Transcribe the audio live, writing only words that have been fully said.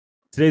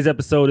Today's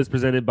episode is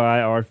presented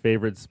by our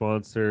favorite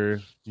sponsor.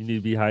 You need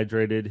to be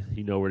hydrated.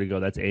 You know where to go.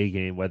 That's A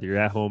Game. Whether you're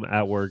at home,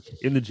 at work,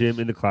 in the gym,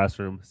 in the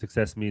classroom,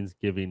 success means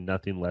giving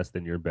nothing less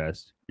than your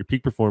best. Your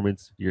peak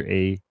performance, your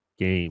A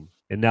Game.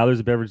 And now there's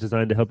a beverage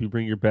designed to help you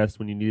bring your best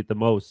when you need it the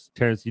most.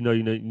 Terrence, you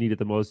need it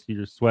the most.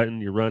 You're sweating,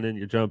 you're running,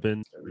 you're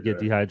jumping, you get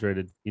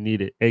dehydrated. You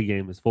need it. A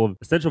Game is full of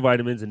essential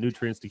vitamins and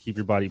nutrients to keep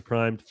your body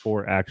primed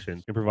for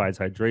action. It provides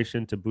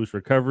hydration to boost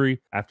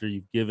recovery after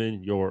you've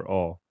given your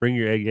all. Bring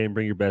your A Game,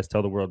 bring your best.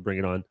 Tell the world, bring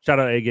it on. Shout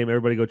out A Game.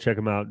 Everybody go check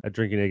them out at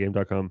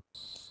drinkingagame.com.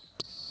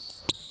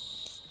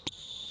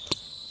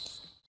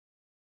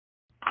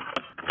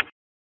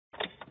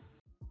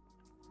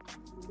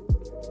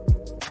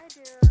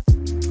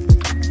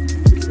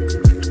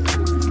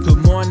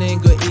 Morning,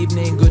 good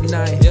evening, good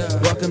night.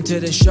 Welcome to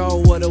the show,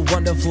 what a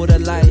wonderful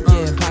delight.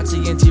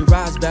 Potsy and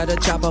T-Rods better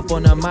chop up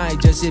on the mic.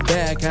 Just sit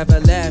back, have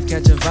a laugh,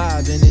 catch a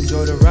vibe, and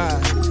enjoy the ride.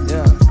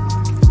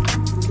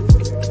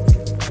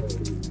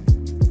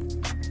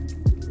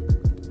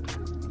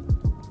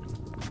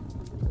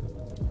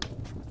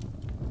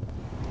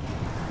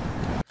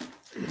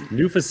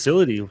 New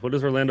facility. What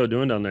is Orlando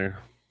doing down there?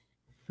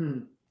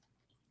 They've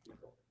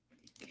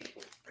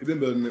been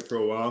building it for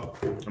a while.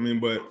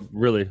 But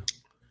really,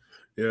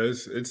 yeah,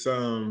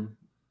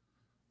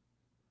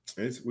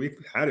 we've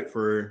had it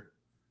for.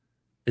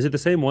 Is it the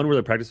same one where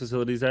the practice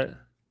facility's at?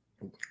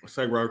 It's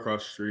like right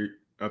across the street,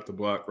 up the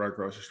block, right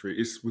across the street.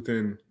 It's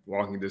within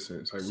walking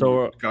distance. Like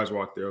guys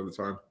walk there all the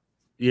time.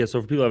 Yeah,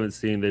 so for people who haven't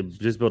seen, they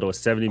just built a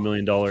 $70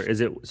 million.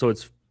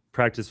 It's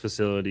practice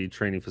facility,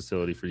 training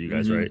facility for you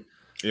guys, right?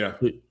 Yeah.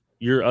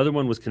 Your other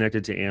one was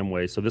connected to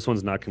Amway, so this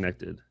one's not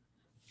connected.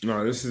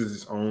 No, this is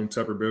its own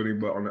separate building,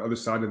 but on the other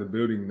side of the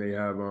building, they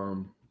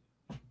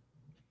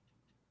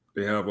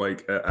have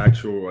like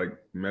actual like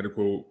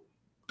medical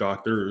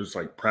doctors,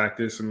 like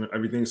practice and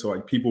everything. So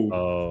like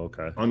people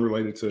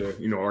unrelated to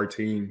our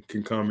team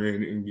can come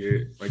in and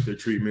get like their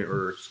treatment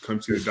or come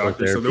to the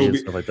doctor. So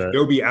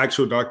there'll be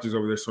actual doctors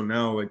over there. So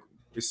now like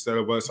instead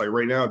of us, like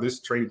right now, this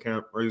training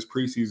camp or this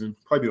preseason,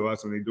 probably the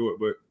last time they do it,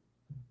 but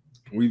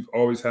we've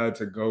always had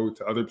to go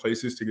to other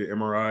places to get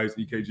MRIs,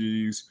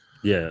 EKGs,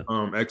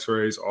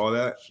 X-rays, all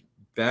that.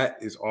 That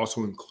is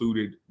also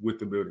included with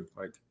the building.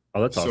 Like,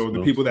 that's awesome. So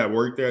the people that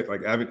work there,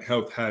 like Advent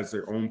Health has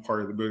their own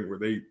part of the building where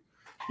they,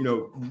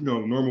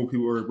 normal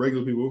people or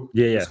regular people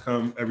just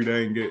come every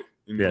day and get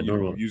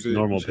use it.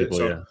 Normal people,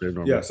 so, they're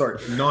normal. Yeah, sorry,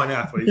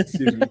 non-athletes,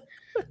 excuse me.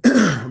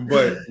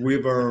 But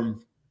we've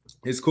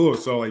it's cool.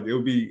 So like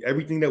it'll be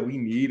everything that we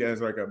need as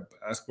like a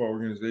basketball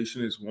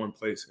organization is one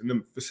place. And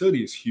the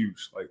facility is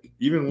huge. Like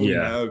even when we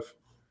have,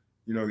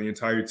 the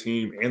entire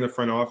team and the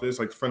front office,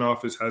 like the front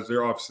office has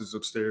their offices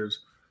upstairs,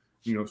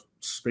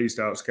 spaced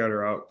out,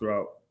 scattered out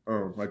throughout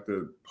like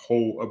the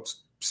whole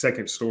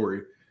second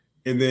story.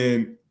 And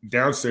then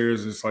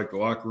downstairs is like the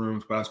locker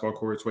rooms, basketball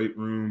courts, weight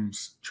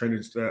rooms,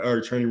 training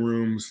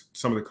rooms,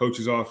 some of the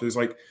coaches' office.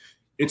 Like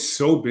it's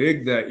so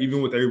big that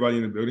even with everybody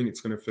in the building,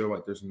 it's going to feel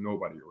like there's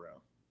nobody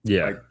around.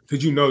 Yeah.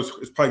 Because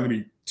it's probably going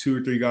to be 2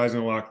 or 3 guys in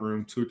the locker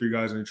room, 2 or 3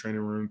 guys in the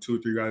training room, 2 or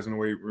 3 guys in the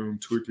weight room,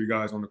 2 or 3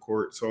 guys on the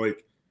court. So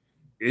like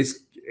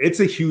it's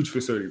a huge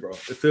facility, bro.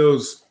 It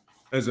feels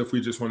as if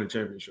we just won a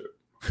championship.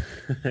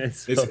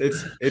 It's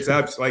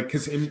absolutely like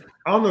because I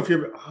don't know if you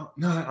ever.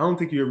 No, I don't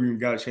think you ever even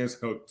got a chance to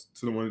go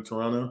to the one in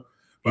Toronto.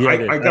 But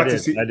I got to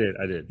see. I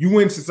did. You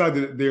went inside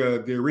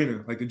the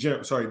arena, like the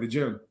gym. Sorry, the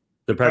gym.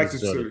 The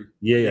practice facility.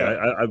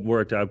 Yeah. I've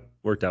worked out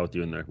with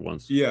you in there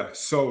once. Yeah,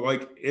 so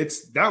like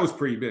that was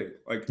pretty big.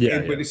 Like,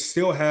 but it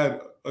still had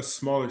a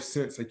smaller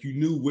sense. Like you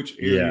knew which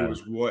area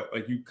was what.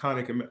 Like you kind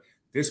of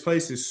this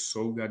place is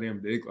so goddamn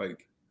big.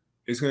 Like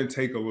it's gonna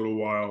take a little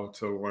while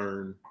to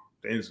learn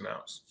the ins and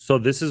outs. So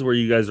this is where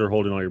you guys are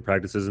holding all your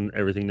practices and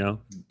everything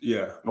now?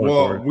 Yeah.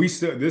 Well, we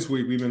still this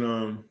week we've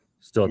been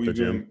still at the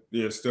gym.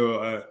 Yeah,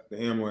 still at the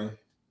Amway.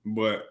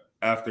 But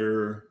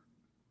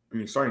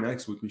starting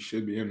next week we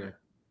should be in there.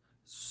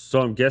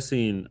 So I'm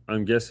guessing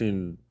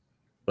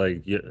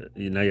like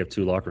now you have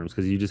 2 locker rooms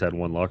because you just had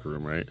 1 locker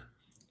room, right?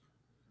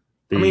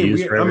 But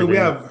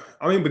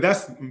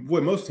that's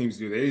what most teams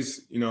do. They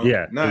just,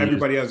 not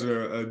everybody has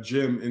a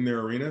gym in their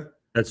arena.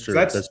 That's true. So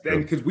that's true.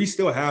 Because we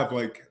still have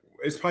like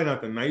it's probably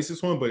not the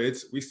nicest one, but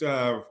we still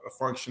have a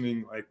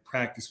functioning like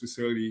practice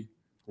facility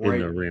in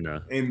the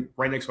arena and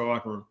right next to our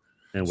locker room.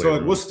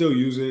 So we'll still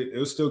use it.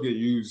 It'll still get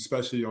used,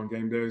 especially on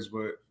game days.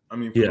 But for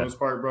the most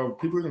part, bro,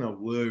 people are gonna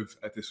live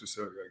at this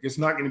facility. Like it's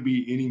not gonna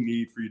be any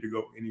need for you to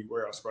go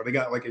anywhere else, bro. They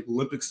got like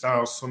Olympic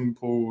style swimming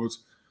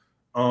pools,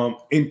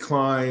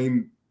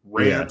 incline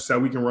ramps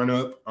that we can run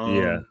up.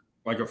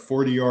 Like a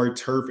 40-yard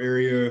turf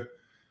area.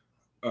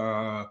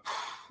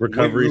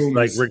 Recovery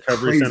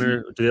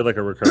center. Do they have like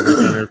a recovery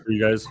center for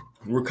you guys?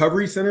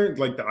 Recovery center,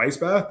 like the ice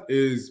bath,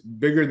 is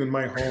bigger than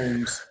my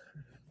home's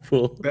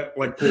pool.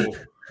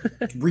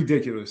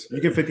 Ridiculous.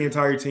 You can fit the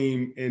entire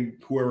team and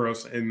whoever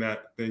else in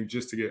that thing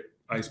just to get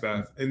ice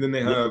bath. And then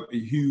they have a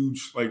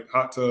huge like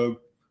hot tub.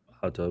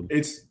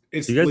 It's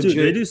you guys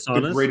legit do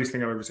saunas? The greatest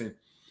thing I've ever seen.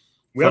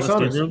 We have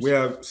saunas. We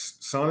have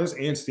saunas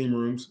and steam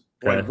rooms.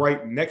 like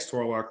right next to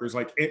our lockers,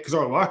 like because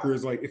our locker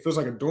is like it feels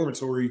like a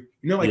dormitory.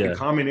 You know, like the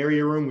common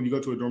area room when you go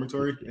to a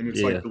dormitory, and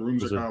it's like the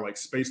rooms are kind of like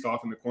spaced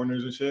off in the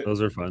corners and shit.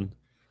 Those are fun.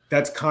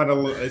 It's kind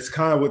of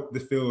what the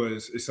feel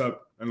is. It's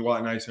up and a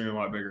lot nicer and a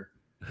lot bigger.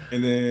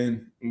 And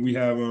then we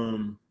have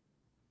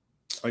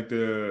like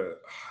the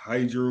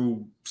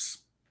hydro,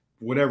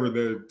 whatever,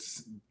 the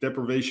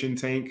deprivation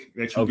tank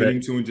that you get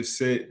into and just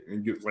sit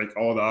and get like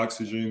all the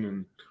oxygen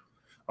and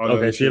all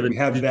that. So we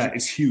have that.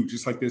 It's huge.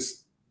 It's like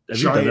this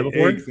giant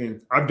egg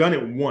thing. I've done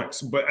it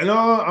once, but I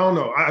don't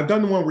know. I've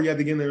done the one where you had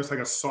to get in there. It's like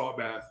a salt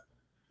bath.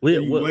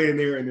 You lay in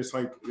there and it's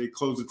like they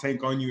close the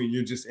tank on you and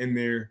you're just in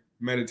there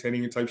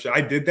meditating and type shit.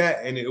 I did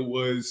that and it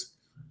was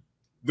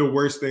the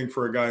worst thing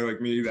for a guy like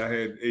me that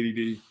had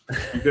ADD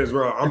because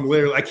bro,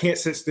 I can't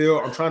sit still.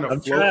 I'm trying to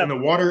float and the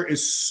water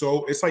is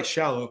it's like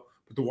shallow,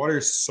 but the water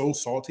is so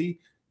salty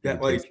that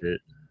like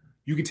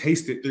you can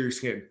taste it through your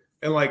skin.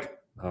 And like,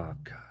 oh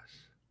gosh,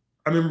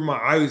 I remember my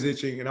eye was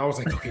itching and I was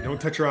like, okay,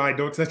 don't touch your eye.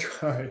 Don't touch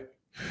your eye.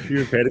 You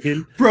were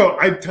panicking? Bro,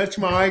 I touched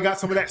my eye, got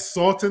some of that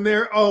salt in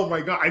there. Oh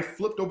my God. I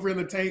flipped over in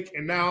the tank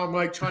and now I'm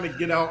like trying to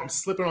get out. I'm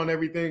slipping on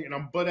everything and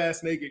I'm butt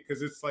ass naked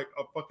because it's like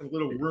a fucking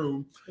little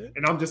room.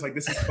 And I'm just like,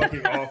 this is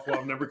fucking awful.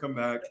 I'll never come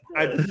back.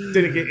 I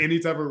didn't get any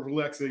type of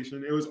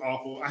relaxation. It was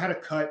awful. I had a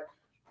cut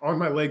on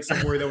my leg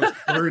somewhere that was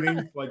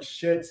burning like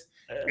shit.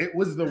 It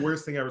was the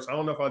worst thing ever. So I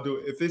don't know if I'll do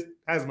it. If it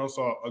has no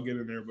salt, I'll get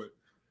in there. But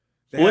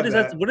what is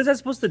that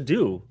supposed to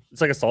do?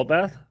 It's like a salt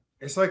bath?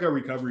 It's like a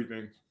recovery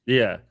thing.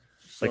 Yeah.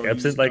 Like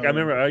Epsom, like I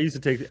remember I used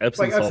to take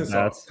Epsom salt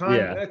baths.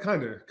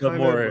 Kind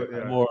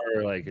of, more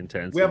like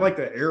intense. We have like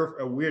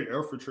a weird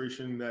air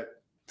filtration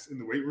that's in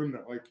the weight room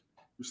that like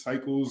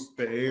recycles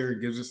the air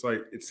and gives us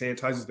like it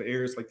sanitizes the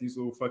air. It's like these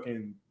little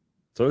fucking.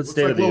 So it's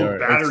state of the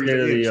art. It's state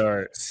of the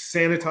art.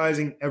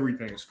 Sanitizing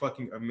everything. It's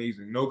fucking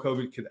amazing. No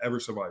COVID could ever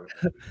survive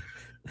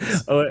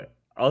it. Oh,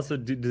 also,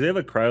 do they have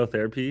a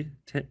cryotherapy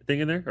thing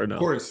in there or no?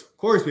 Of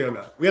course we have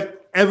that. We have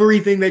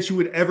everything that you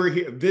would ever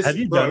hear. Have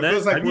you done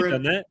that? Have you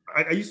done that?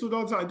 I used to do it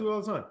all the time. I do it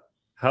all the time.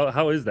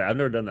 How is that? I've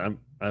never done that.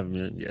 I've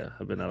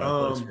been out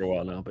of place for a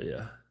while now, but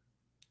yeah.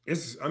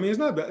 It's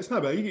not bad. It's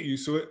not bad. You get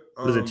used to it.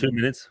 Was it 2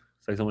 minutes?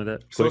 It's like something like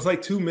that. So it's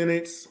like 2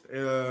 minutes,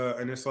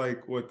 and it's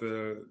like with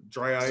the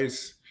dry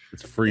ice.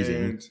 It's freezing.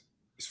 And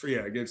it's free.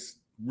 Yeah, it gets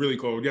really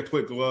cold. You have to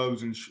put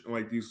gloves and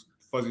like these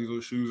fuzzy little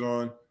shoes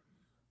on.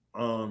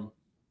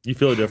 You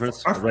feel a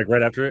difference like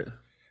right after it?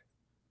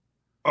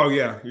 Oh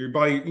yeah, your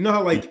body. You know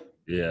how like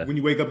when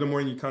you wake up in the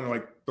morning, you kind of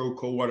like throw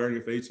cold water on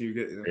your face and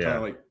it kind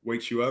of like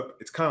wakes you up.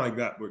 It's kind of like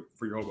that, but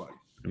for your whole body.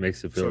 It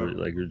makes it feel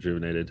like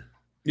rejuvenated.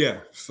 Yeah.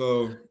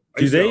 So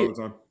do they?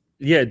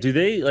 Yeah. Do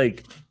they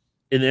like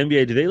in the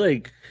NBA? Do they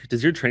like?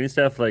 Does your training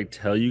staff like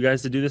tell you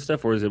guys to do this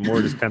stuff, or is it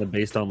more just kind of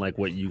based on like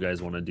what you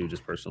guys want to do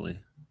just personally?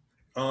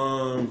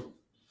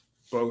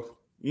 Both.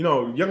 You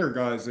know, younger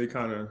guys they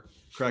kind of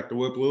crack the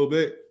whip a little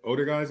bit.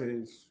 Older guys,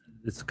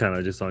 it's kind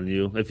of just on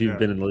you. If you've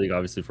been in the league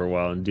obviously for a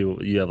while and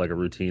you have like a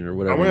routine or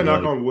whatever. I want to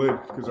knock on wood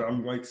because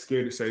I'm like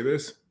scared to say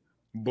this,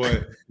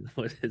 but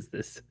what is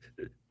this,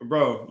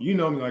 bro? You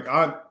know me, like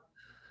I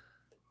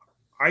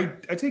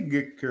take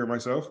good care of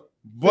myself,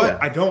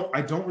 but I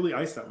don't really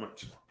ice that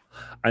much.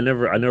 I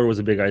never was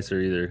a big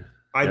icer either.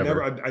 I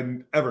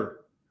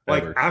never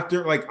like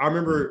after like I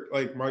remember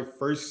like my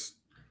first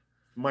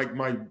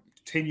my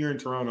tenure in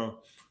Toronto.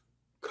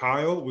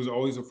 Kyle was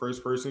always the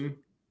first person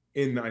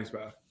in the ice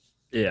bath.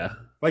 Yeah.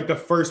 Like the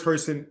first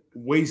person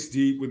waist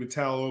deep with a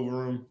towel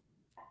over him,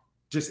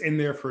 just in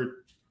there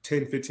for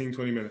 10, 15,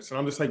 20 minutes. And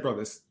I'm just like, bro,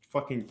 that's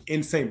fucking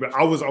insane. But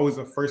I was always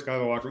the first guy in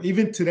the locker room.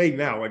 Even today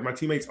now, like my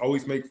teammates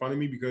always make fun of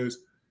me because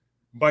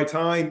by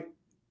time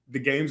the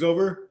game's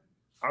over,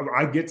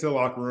 I get to the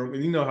locker room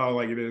and you know how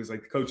like it is.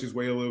 Like the coaches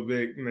wait a little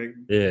bit and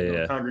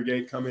they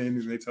congregate, come in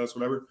and they tell us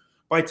whatever.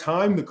 By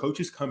time the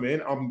coaches come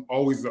in, I'm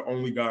always the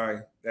only guy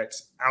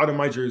that's out of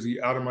my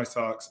jersey, out of my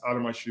socks, out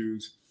of my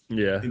shoes.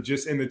 Yeah. And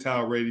just in the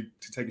towel ready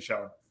to take a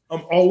shower.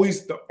 I'm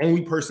always the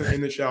only person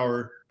in the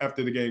shower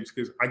after the games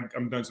because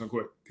I'm done so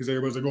quick. Because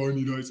everybody's like, oh, I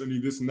need ice, I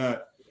need this and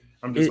that.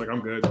 I'm just like,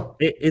 I'm good.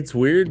 It's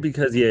weird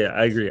because,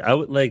 I agree. I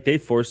would like they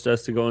forced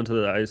us to go into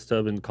the ice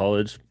tub in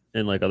college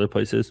and like other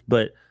places,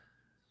 but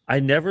I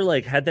never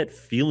like had that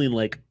feeling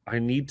like I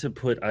need to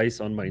put ice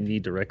on my knee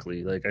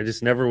directly. Like I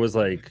just never was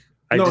like,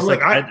 I get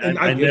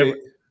it.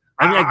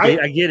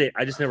 I get it.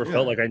 I just never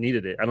felt like I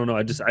needed it. I don't know.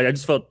 I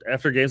just felt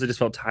after games. I just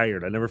felt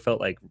tired. I never felt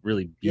like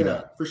really beat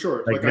up. For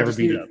sure. Like never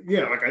beat up.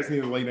 Yeah, like I just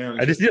need to lay down.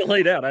 I just need to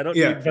lay down. I don't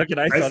need fucking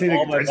ice on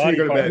all my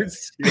body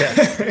parts. Yeah,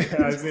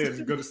 I just need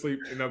to go to sleep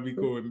and that'll be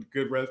cool and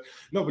good rest.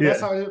 No, but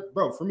that's how,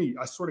 bro. For me,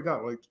 I swear to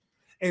God, like,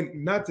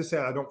 and not to say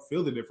I don't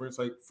feel the difference,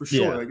 like for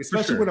sure, like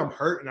especially when I'm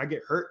hurt and I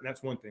get hurt, and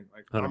that's one thing.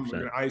 Like 100%. I'm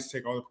gonna ice,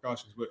 take all the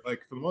precautions, but like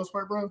for the most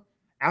part, bro,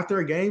 after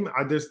a game,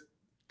 I just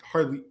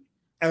hardly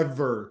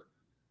ever.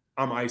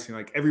 I'm icing.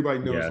 Like everybody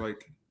knows.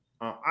 Like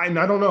I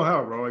don't know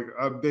how, bro. Like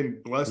I've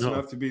been blessed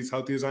enough to be as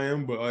healthy as I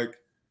am, but like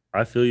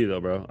I feel you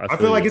though, bro. I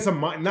feel like it's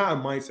not a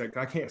mindset.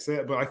 I can't say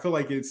it, but I feel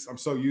like I'm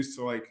so used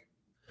to like.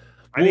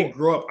 I didn't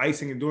grow up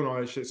icing and doing all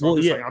that shit. So I'm Well,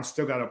 just yeah. like, I'm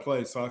still gotta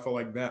play. So I felt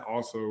like that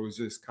also was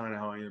just kind of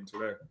how I am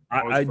today.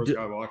 I was I the first do,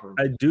 guy out of the locker room.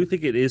 I do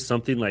think it is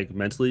something like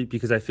mentally,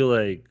 because I feel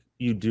like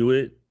you do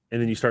it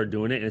and then you start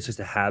doing it and it's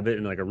just a habit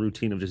and like a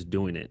routine of just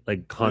doing it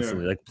like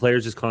constantly. Like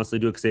players just constantly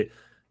do it because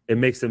it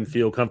makes them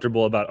feel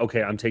comfortable about,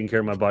 okay, I'm taking care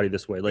of my body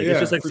this way. Like it's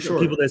just like for some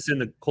people that sit in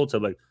the cold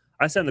tub. Like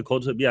I sat in the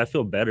cold tub, yeah, I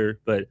feel better,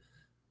 but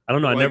I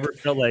don't know. I never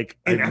felt like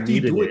I after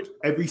you needed do it. it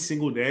every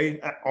single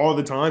day, all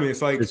the time,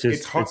 it's like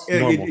It's hard.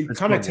 normal. It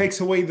kind of takes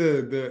away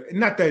the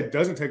not that it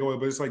doesn't take away,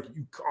 but it's like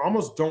you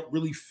almost don't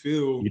really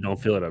feel. You don't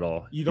feel it at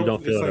all. You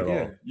don't feel it's it like,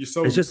 at all. You're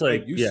so It's just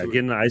like used to it.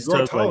 getting the ice You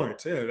grow a tub. Like,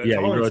 tolerance, that you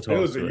tolerance grow a tolerance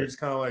builds, and to you're it. just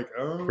kind of like,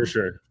 oh, For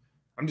sure.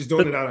 I'm just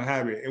doing it out of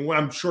habit, and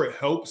I'm sure it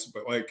helps,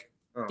 but like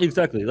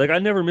exactly. Like I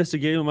never missed a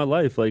game in my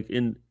life. Like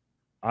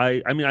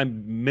I mean,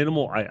 I'm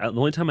minimal. The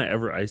only time I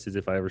ever iced is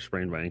if I ever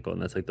sprained my ankle,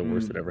 and that's like the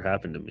worst that ever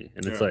happened to me.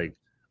 And it's like,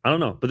 I don't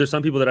know, but there's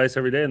some people that ice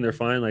every day and they're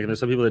fine. Like, and there's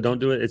some people that don't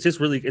do it. It's just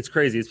really, it's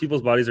crazy. It's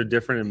people's bodies are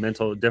different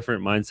and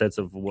different mindsets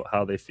of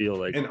how they feel.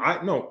 Like, and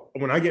I know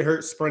when I get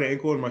hurt, sprain an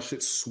ankle, and my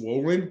shit's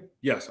swollen.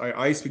 Yes, I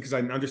ice because I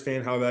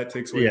understand how that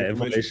takes away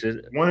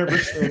inflammation.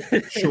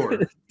 100% sure.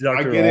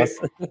 I get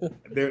it.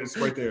 There, it's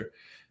right there.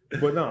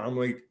 But no, I'm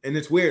like, and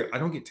it's weird. I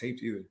don't get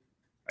taped either.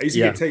 I used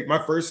to get taped.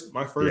 My first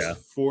 4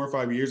 or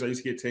 5 years, I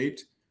used to get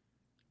taped.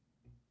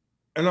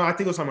 And no, I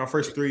think it was like my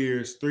first 3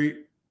 years.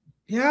 Probably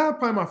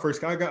my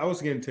first. I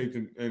was getting taped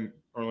in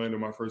Orlando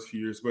my first few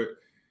years, but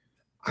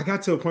I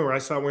got to a point where I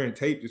stopped wearing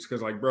tape just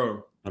because, like,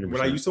 bro, 100%.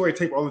 When I used to wear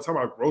tape all the time,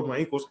 I rolled my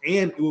ankles,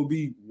 and it would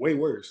be way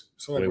worse.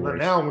 So like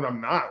now, when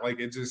I'm not, like,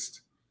 it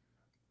just,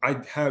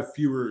 I have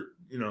fewer,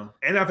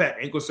 and I've had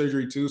ankle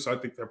surgery too, so I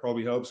think that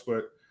probably helps.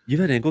 But you've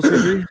had ankle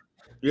surgery?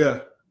 Yeah,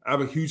 I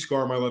have a huge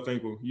scar on my left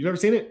ankle. You never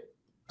seen it?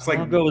 It's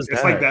like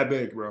that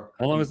big, bro.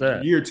 How long was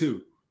that? Year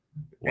 2,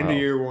 wow. End of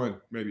year 1,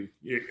 maybe.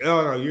 Yeah,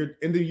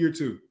 end of year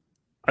 2.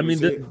 I mean,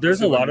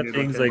 there's a lot of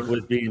things like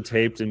with being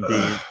taped and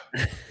being.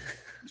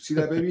 You see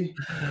that, baby?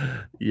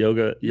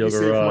 Yoga Ross.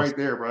 Right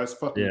there, bro. It's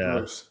fucking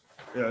gross.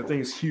 Yeah, I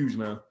think it's huge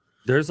now.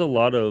 There's a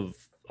lot of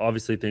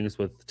obviously things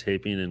with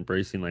taping and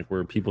bracing, like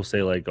where people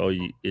say like, oh,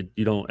 you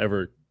don't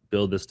ever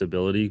build the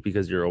stability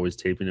because you're always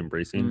taping and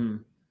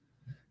bracing.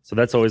 So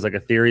that's always like a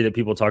theory that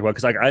people talk about.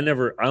 Because like I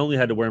only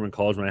had to wear them in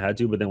college when I had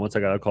to, but then once I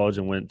got out of college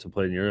and went to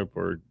play in Europe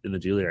or in the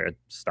G League, I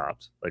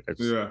stopped. Like I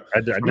just,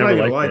 I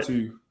never liked it. To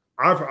you.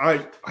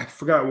 I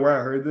forgot where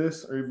I heard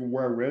this or even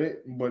where I read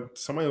it, but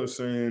somebody was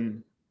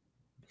saying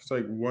it's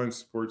like one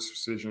sports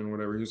decision,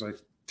 whatever. He was like,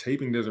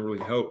 taping doesn't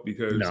really help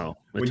because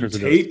when you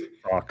tape,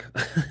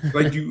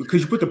 like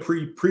because you put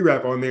the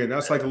pre-wrap on there, and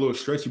that's like a little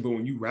stretchy, but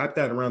when you wrap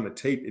that around the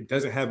tape, it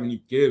doesn't have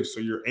any give, so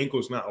your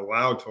ankle's not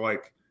allowed to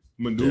like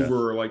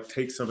maneuver or like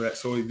take some of that.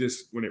 So it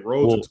just when it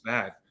rolls, it's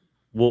bad.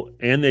 Well,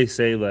 and they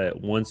say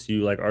that once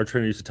you like our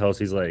trainer used to tell us,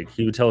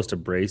 he would tell us to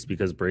brace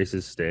because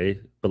braces stay,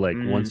 but like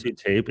once you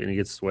tape and it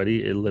gets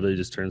sweaty, it literally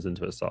just turns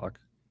into a sock.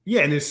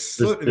 Yeah, and it's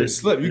slip.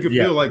 You can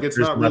feel like it's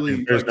not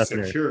really like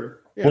secure.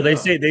 Yeah, well, they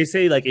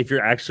say like if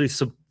you're actually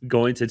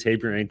going to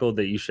tape your ankle,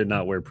 that you should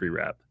not wear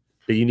pre-wrap.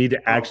 That you need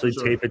to actually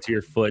tape it to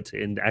your foot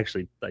and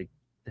actually like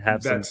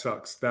have that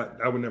sucks. That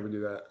I would never do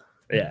that.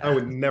 Yeah, I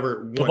would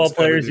never. Football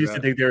players used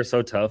to think they were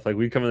so tough. Like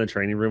we'd come in the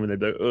training room and they'd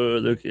be like, "Oh,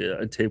 look,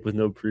 a tape with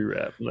no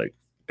pre-wrap." Like,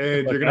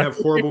 and you're gonna have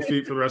horrible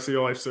feet for the rest of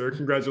your life, sir.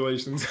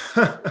 Congratulations.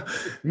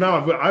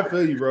 No, but I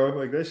feel you, bro.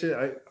 Like that shit.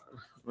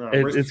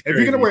 If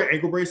you're gonna wear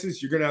ankle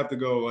braces, you're gonna have to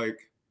go like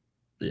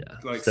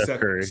Steph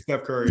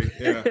Curry.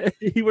 Yeah,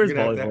 he wears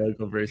volleyball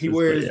ankle braces. He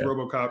wears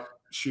RoboCop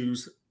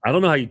shoes. I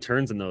don't know how he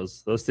turns in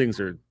those. Those things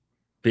are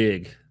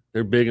big.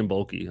 They're big and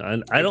bulky. I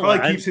don't.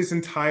 Probably keeps his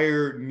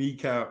entire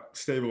kneecap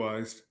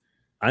stabilized.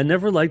 I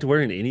never liked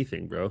wearing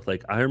anything, bro.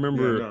 Like I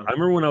remember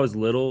when I was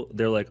little,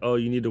 they're like, "Oh,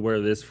 you need to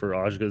wear this for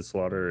Osgood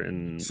Slaughter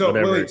and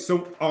whatever."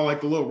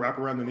 Like the little wrap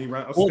around the knee,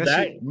 right? Well,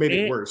 that shit made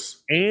it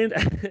worse. And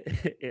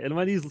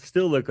my knees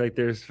still look like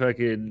there's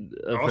fucking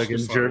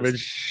German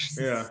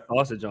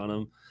sausage on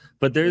them.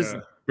 But there's,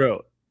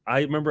 bro.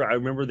 I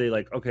remember they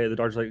like, okay, the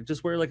doctor's like,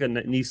 just wear like a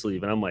knee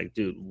sleeve, and I'm like,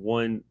 dude,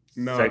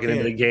 second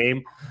into the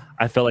game,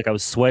 I felt like I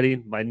was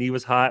sweating. My knee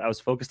was hot. I was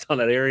focused on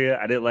that area.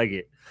 I didn't like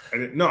it.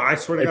 I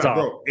swear to God,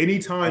 bro.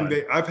 Anytime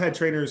I've had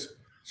trainers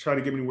try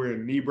to get me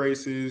wearing knee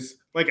braces,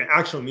 like an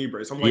actual knee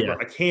brace. I'm like, bro,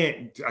 I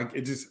can't.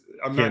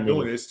 I'm not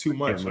doing it. It's too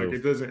much. Like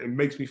it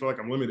makes me feel like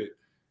I'm limited.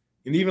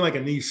 And even like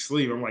a knee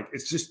sleeve, I'm like,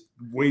 it's just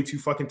way too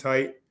fucking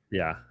tight.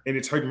 Yeah, and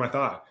it's hurting my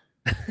thigh.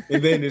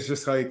 And then it's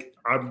just like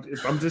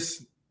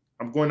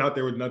I'm going out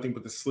there with nothing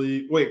but the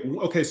sleeve. Wait,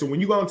 okay. So when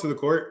you go onto the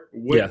court,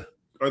 what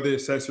are the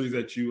accessories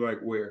that you like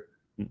wear?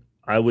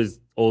 I was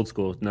old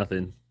school.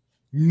 Nothing.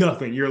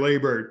 You're Larry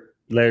Bird.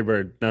 Larry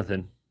Bird.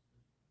 Nothing.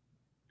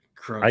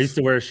 Gross. I used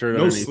to wear a shirt.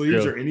 No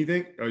sleeves or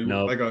anything.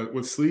 No. Like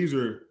with sleeves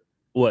or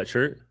what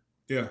shirt?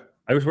 Yeah.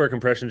 I used to wear a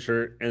compression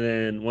shirt, and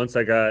then once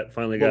I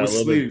finally got a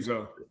little sleeves,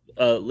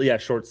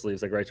 bit, short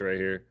sleeves, like right to right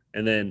here,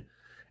 and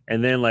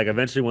then like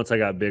eventually once I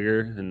got bigger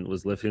and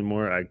was lifting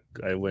more,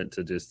 I went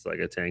to just like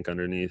a tank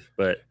underneath.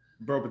 But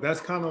bro, but that's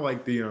kind of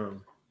like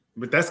the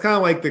But that's kind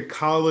of like the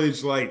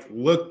college like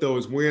look though,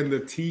 is wearing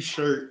the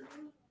t-shirt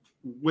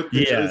with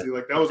the jersey.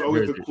 Like that was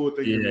always the cool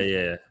thing.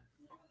 Yeah.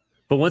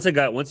 But once you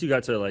got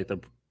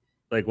to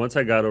once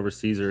I got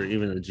overseas or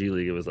even the G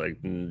League, it was like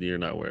you're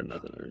not wearing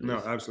nothing. No,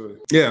 absolutely.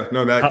 Yeah,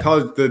 no, that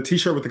college, the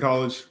t-shirt with the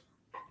college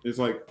is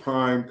like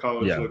prime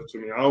college look to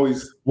me.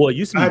 It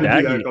used to be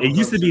baggy. It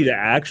used to be the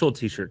actual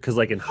t-shirt because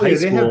like in high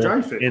school, they have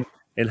dry fit.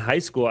 In high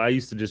school, I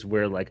used to just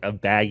wear like a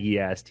baggy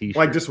ass t-shirt,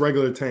 like just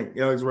regular tank.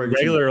 Yeah, it's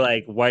regular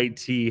like white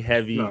tee,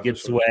 heavy,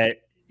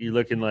 sweat. You're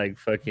looking like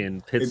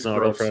fucking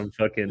Pittsnodle from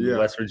fucking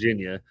West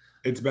Virginia.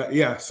 It's bad.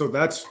 Yeah, so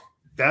that's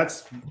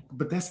the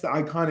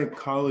iconic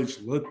college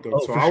look though.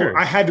 So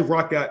I had to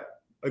rock that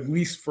at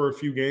least for a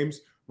few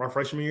games my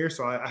freshman year.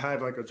 So I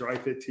had like a dry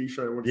fit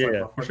t-shirt with like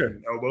my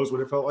fucking elbows,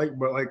 what it felt like.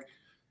 But like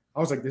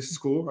I was like, this is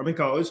cool. I'm in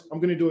college. I'm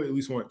gonna do it at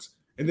least once.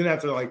 And then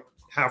after like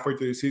halfway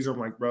through the season, I'm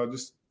like, bro,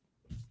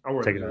 I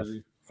wear the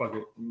jersey. Fuck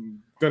it.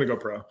 I'm gonna go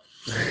pro.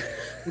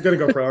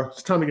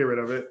 It's time to get rid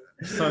of it.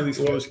 It's time these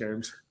Polish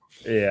games.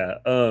 Yeah.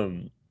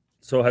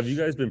 So have you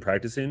guys been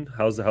practicing?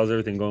 How's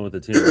everything going with the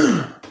team?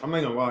 I'm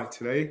not gonna lie.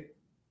 Today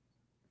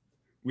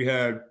we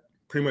had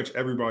pretty much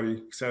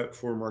everybody except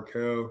for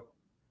Markel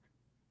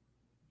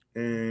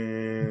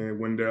and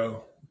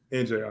Wendell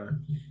and JR.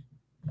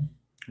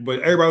 But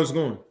everybody was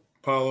going.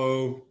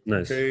 Paulo,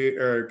 nice.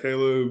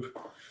 Caleb,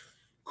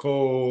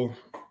 Cole,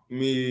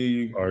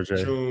 me,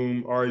 RJ,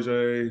 Chum,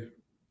 RJ,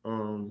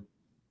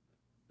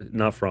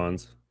 not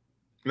Franz.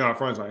 No,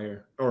 Franz not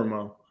here. Or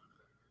Mo.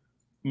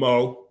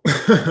 Mo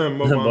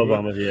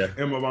Bamba, yeah.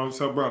 And Mo Bamba.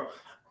 So, bro,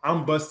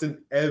 I'm busting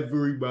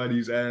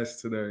everybody's ass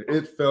today.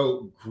 It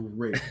felt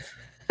great.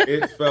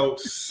 It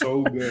felt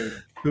so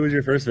good. Who was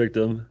your first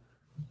victim?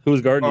 Who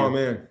was guarding you? Oh,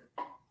 man.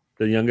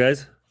 The young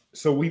guys?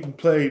 So we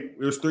played,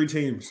 there was 3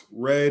 teams.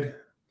 Red,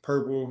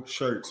 purple,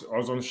 shirts. I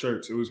was on the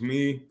shirts. It was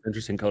me.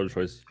 Interesting color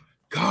choice.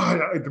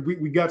 God,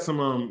 we got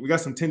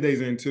some 10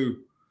 days in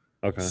too.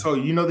 Okay. So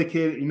you know the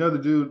kid, you know the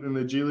dude in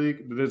the G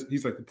League that does,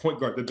 he's like the point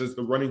guard that does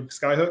the running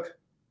skyhook.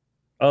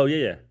 Oh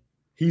yeah.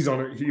 He's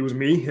on it. It was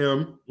me,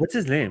 him. What's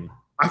his name?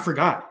 I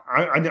forgot.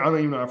 I don't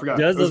even know. I forgot.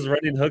 He does those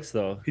running hooks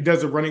though. He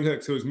does the running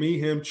hooks. So it was me,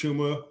 him,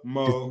 Chuma,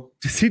 Mo.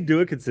 Does he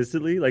do it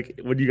consistently? Like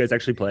when you guys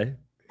actually play?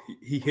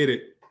 He hit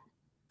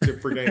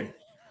it for game.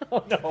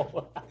 Oh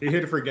no! He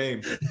hit it for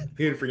game.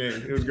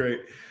 It was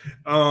great.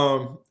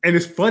 And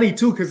it's funny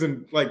too, because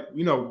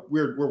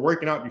we're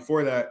working out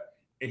before that,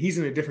 and he's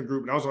in a different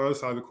group, and I was on the other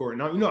side of the court.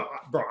 Now,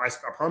 bro, I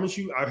promise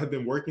you, I have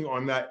been working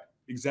on that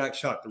exact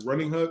shot, the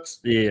running hooks,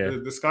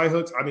 the sky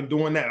hooks. I've been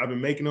doing that. I've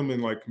been making them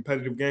in like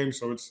competitive games,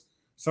 so it's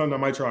something I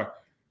might try.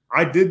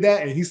 I did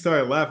that, and he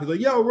started laughing. He's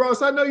like, "Yo,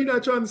 Ross, I know you're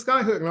not trying the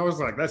sky hook," and I was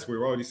like, "That's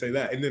weird. Why would you say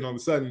that?" And then all of a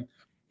sudden,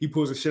 he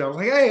pulls the shit. I was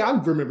like, "Hey, I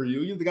remember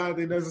you. You're the guy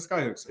that does the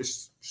sky hooks."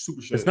 It's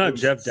super shit. It's not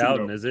Jeff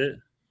Dowden, is it?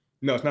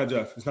 No, it's not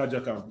Jeff. It's not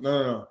Jeff Dowden.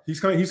 No. He's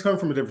coming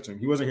from a different team.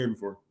 He wasn't here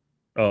before.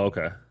 Oh,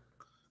 okay.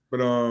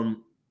 But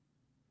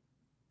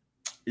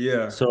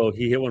yeah. So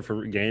he hit one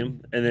for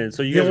game, and then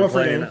so you guys are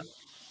playing.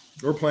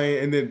 We're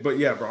playing, and then bro,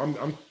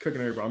 I'm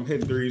cooking everybody. I'm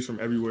hitting threes from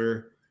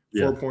everywhere.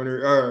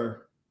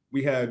 4-pointer.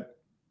 We had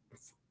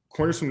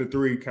corners from the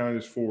 3 counted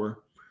as 4.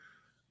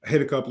 I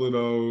hit a couple of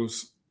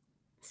those.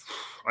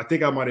 I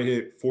think I might have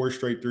hit 4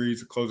 straight threes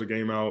to close the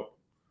game out.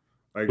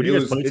 Like what do you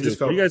guys play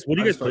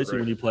to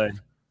when you play?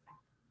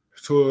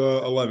 To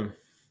 11.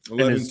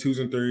 11 twos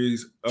and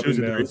threes, up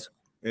and down.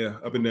 Yeah,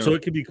 up and down. So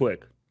it could be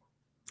quick.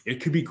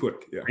 It could be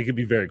quick. Yeah, it could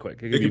be very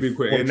quick. It could be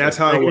quick, and that's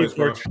how it was,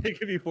 bro. It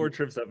could be 4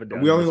 trips up and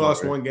down. We only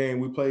lost one game.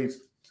 We played,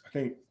 I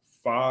think,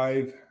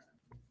 5.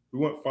 We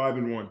went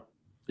 5-1.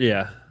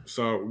 Yeah.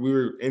 So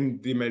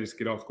they made us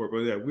get off the court, but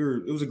yeah, it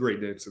was a great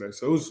day today.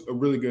 So it was a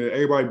really good.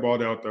 Everybody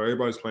balled out there.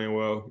 Everybody's playing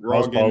well. We're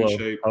all getting in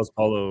shape. How's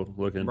Paulo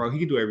looking? Bro, he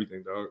can do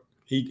everything, dog.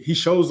 He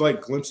shows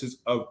like glimpses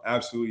of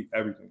absolutely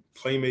everything: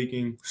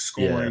 playmaking,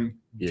 scoring,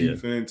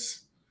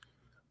 defense.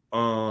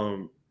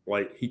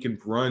 Like he can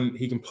run,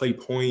 he can play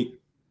point,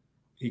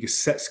 he can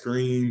set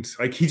screens.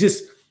 Like he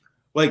just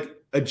like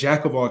a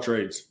jack of all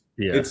trades.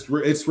 Yeah, it's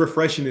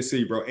refreshing to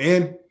see, bro.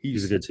 And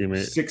he's a good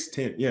teammate.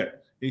 6'10". Yeah,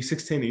 he's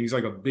 6'10", and he's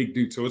like a big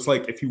dude. So it's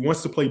like if he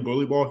wants to play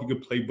bully ball, he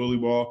could play bully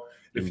ball.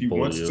 If he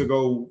wants to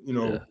go,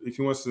 if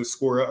he wants to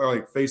score or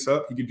like face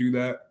up, he could do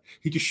that.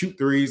 He can shoot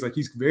threes. Like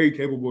he's very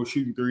capable of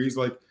shooting threes.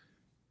 Like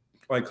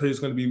Clay's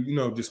going to be,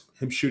 just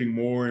him shooting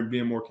more and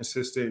being more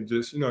consistent. And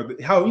just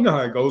how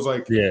it goes.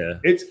 Like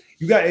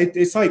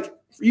it's like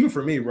even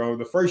for me, bro.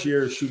 The first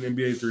year of shooting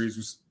NBA threes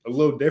was a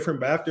little different,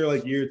 but after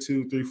like year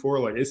 2, 3, 4,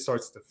 like it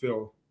starts to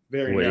feel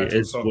very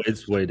natural.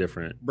 It's way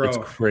different, bro. It's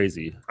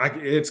crazy.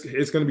 It's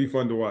going to be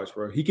fun to watch,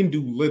 bro. He can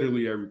do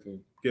literally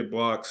everything. Get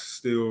blocks,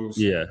 steals.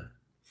 Yeah.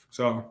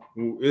 So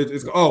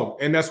it's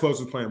and that's what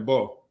was playing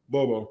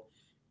Bobo.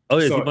 Oh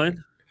yeah, he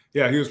playing?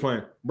 Yeah, he was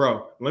playing,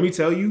 bro. Let me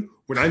tell you,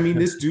 when I mean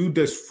this dude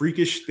does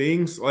freakish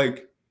things,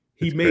 like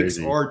he makes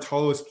our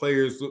tallest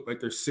players look like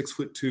they're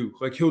 6'2".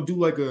 Like he'll do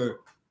like a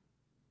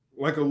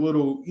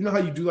little, how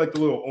you do like the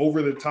little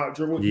over the top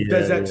dribble. He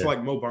does that to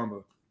like Mo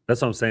Bamba.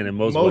 That's what I'm saying. And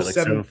Mo's like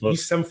 7 foot.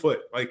 He's 7 foot.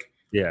 Like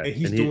Yeah, and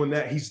he's doing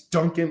that. He's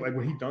dunking like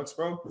when he dunks,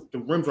 bro. The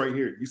rim's right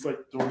here. He's like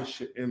throwing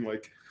shit in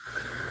like.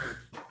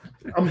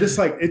 I'm just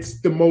like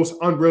it's the most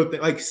unreal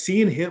thing. Like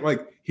seeing him,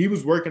 like he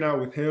was working out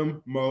with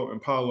him, Mo, and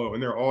Paulo,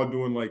 and they're all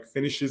doing like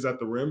finishes at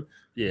the rim.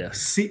 Yeah,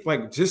 See,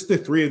 like just the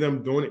three of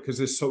them doing it because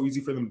it's so easy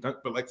for them to dunk,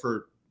 but like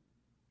for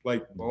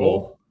like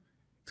Bol,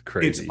 it's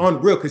crazy. It's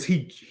unreal because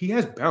he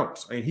has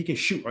bounce and he can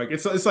shoot. Like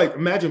it's like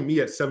imagine me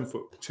at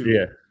 7'2".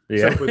 Yeah.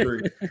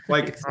 7'3".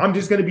 Like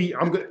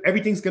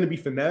everything's gonna be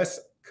finesse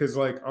because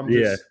like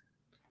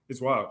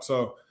it's wild.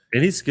 So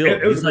and he's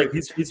skilled.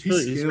 He's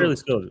fairly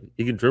skilled.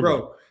 He can dribble.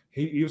 Bro,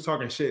 he was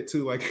talking shit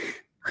too.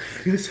 Like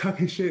he was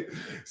talking shit.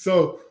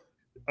 So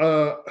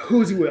who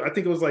was he with? I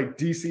think it was like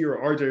DC or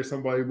RJ or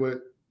somebody,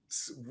 but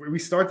we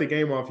start the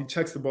game off. He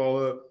checks the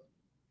ball up.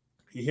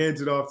 He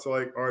hands it off to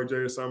like RJ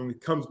or something. He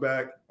comes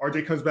back.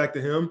 RJ comes back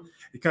to him.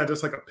 He kind of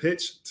does like a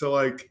pitch to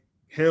like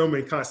him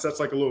and kind of sets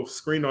like a little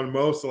screen on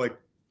Mo. So like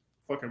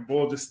fucking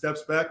Bol just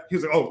steps back. He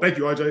was like, "Oh, thank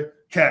you, RJ.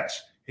 Catch."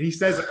 And he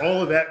says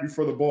all of that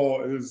before the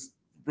ball is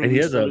and he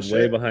has a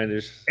way behind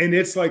his. And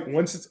it's like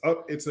once it's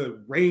up, it's a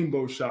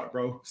rainbow shot,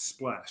 bro.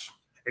 Splash.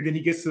 And then he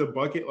gets to the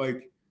bucket,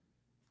 like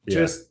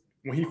just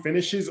when he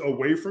finishes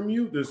away from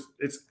you,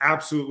 it's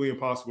absolutely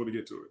impossible to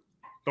get to it.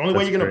 The only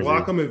way you're gonna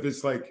block him if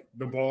it's like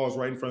the ball is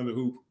right in front of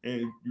the hoop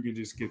and you can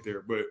just get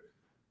there. But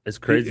it's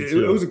crazy.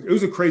 It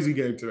was a crazy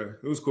game today.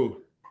 It was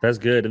cool. That's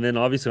good. And then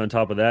obviously on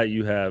top of that,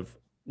 you have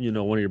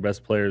one of your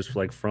best players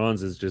like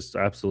Franz is just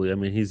absolutely. I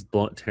mean, he's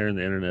tearing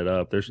the internet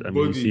up.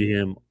 You see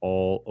him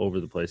all over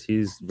the place.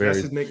 That's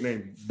his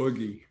nickname,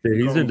 Boogie.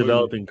 He's been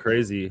developing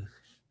crazy.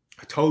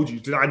 I told you.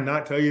 Did I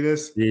not tell you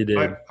this? You did.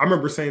 I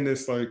remember saying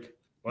this like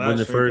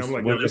last year. I'm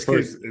like, this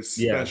kid is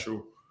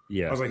special.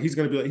 Yeah. I was like, he's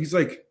gonna be like, he's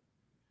like.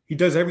 He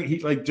does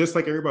just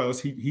like everybody else.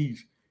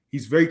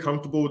 He's very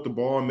comfortable with the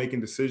ball and making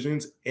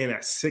decisions. And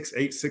at 6'8",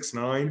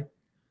 6'9",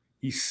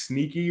 he's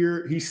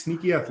sneakier. He's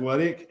sneaky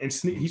athletic, and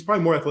he's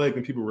probably more athletic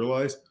than people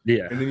realize.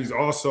 Yeah. And then he's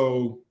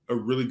also a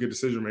really good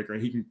decision maker,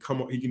 and he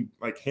can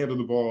like handle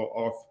the ball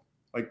off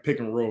like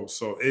pick and roll.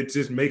 So it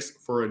just makes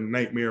for a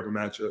nightmare of a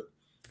matchup.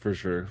 For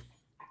sure.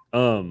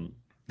 The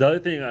other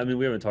thing, I mean,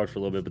 we haven't talked for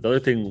a little bit, but the other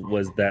thing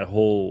was that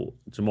whole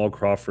Jamal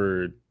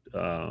Crawford,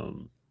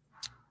 the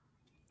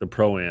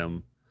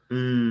Pro-Am.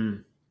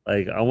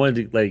 Like I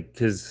wanted to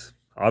because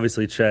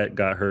obviously Chet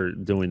got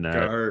hurt doing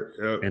that,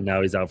 yep. And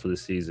now he's out for the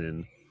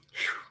season.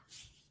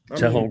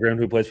 Chet Holmgren,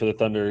 who plays for the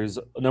Thunder, is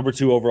number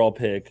 2 overall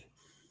pick.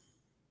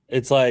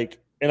 It's like,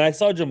 and I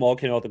saw Jamal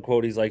came out with the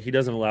quote. He's like, he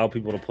doesn't allow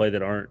people to play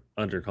that aren't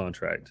under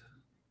contract.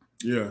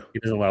 Yeah, he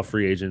doesn't allow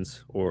free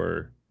agents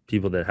or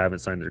people that haven't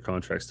signed their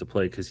contracts to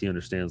play because he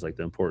understands like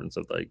the importance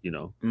of like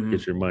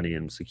get your money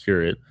and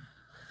secure it.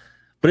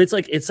 But it's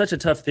like it's such a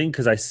tough thing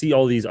because I see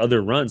all these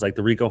other runs like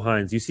the Rico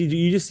Hines.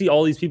 You just see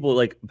all these people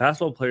like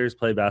basketball players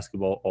play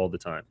basketball all the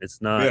time.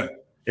 It's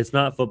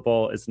not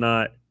football. It's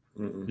not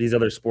these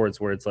other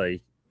sports where it's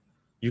like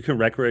you can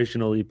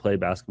recreationally play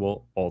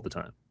basketball all the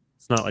time.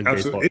 It's not like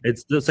baseball.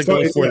 It's just like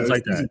those sports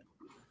like that.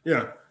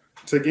 Yeah,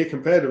 to get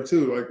competitive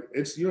too. Like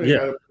it's you ain't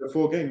got to play a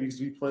full game. You used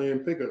to be playing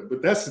pickup.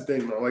 But that's the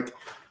thing, though. Like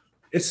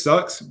it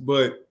sucks,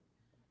 but.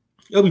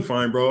 It'll be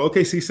fine, bro.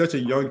 OKC's such a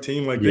young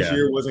team. Like this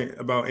year wasn't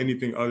about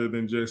anything other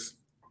than just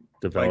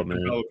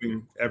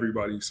developing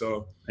everybody.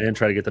 So and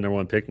try to get the number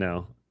 1 pick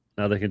now.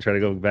 Now they can try to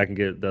go back and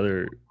get the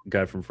other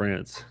guy from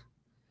France.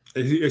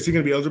 Is he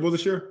going to be eligible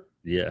this year?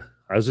 Yeah,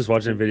 I was just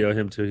watching a video of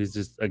him too. He's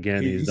just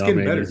he's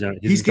getting better.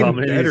 He's getting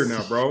better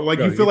now, bro. Like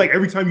you feel like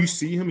every time you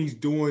see him, he's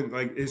doing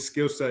like his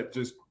skill set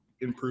just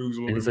improves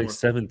a little bit.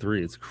 He's like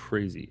 7'3". It's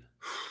crazy.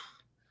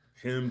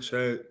 Him,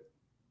 Chet,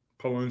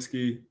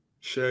 Polinsky,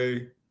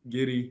 Shea,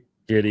 Giddey,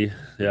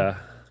 yeah.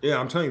 Yeah,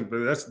 I'm telling you, but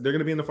they're going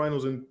to be in the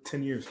finals in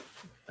 10 years.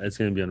 It's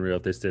going to be unreal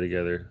if they stay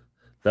together.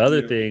 The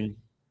other thing,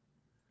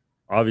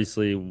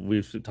 obviously,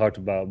 we've talked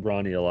about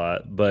Bronny a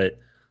lot, but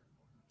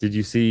did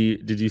you see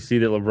that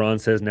LeBron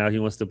says now he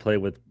wants to play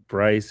with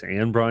Bryce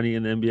and Bronny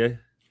in the NBA?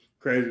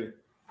 Crazy.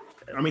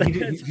 I mean,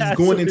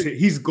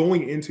 he's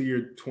going into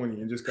year 20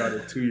 and just got a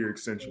 2-year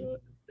extension.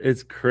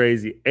 It's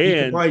crazy. And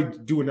he could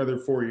probably do another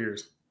 4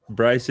 years.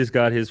 Bryce just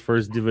got his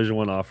first Division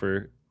I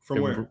offer.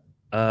 From where?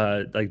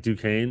 Like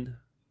Duquesne.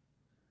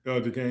 Oh,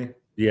 Duquesne.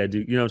 Yeah,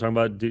 you know what I'm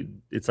talking about?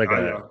 It's like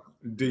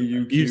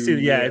DUQ. You've seen,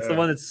 it's the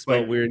one that's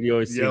spelled like weird. You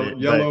always see it.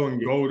 Yellow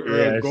and gold,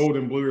 gold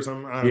and blue or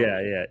something.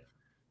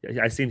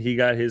 I seen he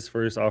got his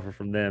first offer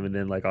from them, and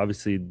then like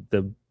obviously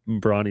the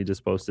Bronny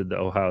just posted the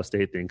Ohio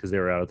State thing because they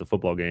were out at the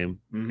football game,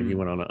 and he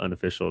went on an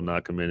unofficial,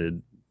 not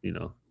committed. I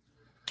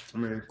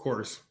mean, of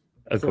course,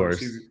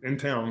 he's in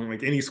town,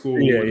 like any school.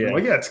 Yeah.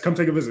 Like come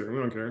take a visit. We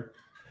don't care.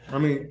 I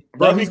mean,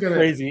 bro, he's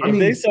crazy. If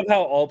they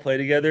somehow all play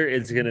together,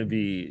 it's gonna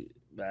be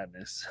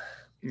madness.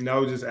 That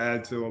would just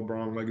add to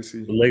LeBron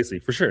legacy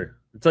for sure.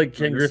 It's like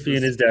Ken Griffey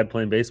and his dad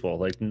playing baseball.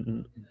 Like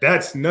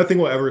that's nothing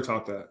will ever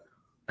top that.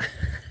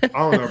 I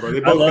don't know, bro. They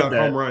both got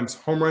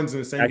home runs in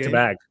the same game.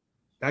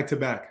 Back to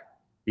back.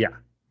 Yeah,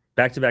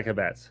 back to back at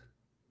bats.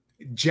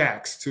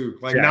 jacks too.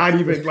 Like Jacks. not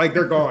even like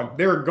they're gone.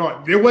 They were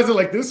gone. It wasn't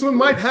like this one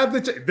might have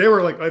the. They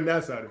were like,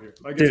 that's out of here.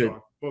 Like it's Dude,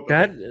 gone. Both of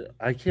them. that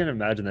I can't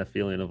imagine that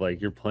feeling of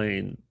like you're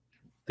playing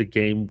the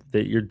game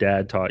that your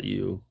dad taught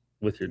you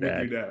with your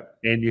dad,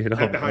 and you hit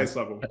home at the runs. highest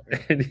level,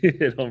 and you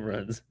hit home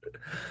runs.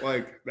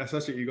 Like that's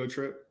such an ego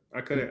trip.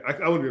 I couldn't.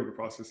 I wouldn't be able to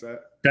process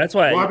that. That's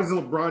why. What happens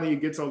if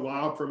LeBron gets a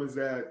lob from his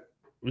dad?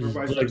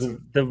 Like,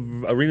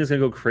 the arena's gonna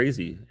go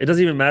crazy. It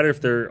doesn't even matter if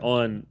they're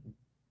on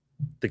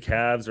the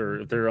Cavs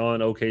or if they're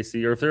on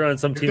OKC or if they're on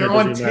some team. They're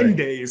on 10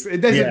 days.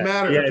 It doesn't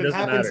matter. Yeah, if it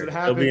happens, matter. It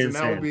happens, and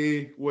that will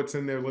be what's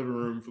in their living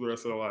room for the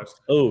rest of their lives.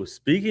 Oh,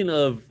 speaking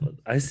of,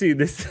 I see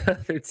this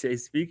other day.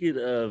 Speaking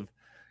of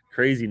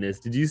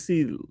craziness, did you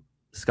see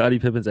Scottie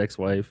Pippen's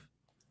ex-wife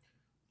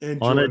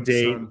on a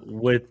date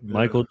with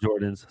Michael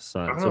Jordan's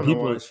son? I don't know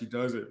why she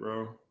does it,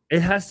 bro.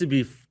 It has to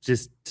be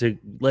just to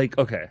like,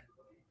 okay.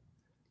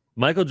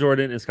 Michael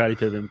Jordan and Scottie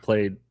Pippen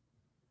played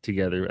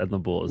together at the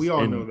Bulls. We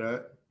all know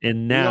that.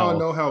 And now we all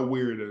know how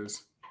weird it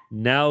is.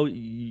 Now,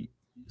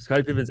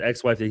 Scottie Pippen's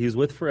ex-wife that he's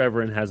with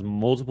forever and has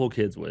multiple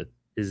kids with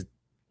is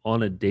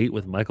on a date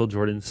with Michael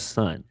Jordan's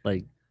son.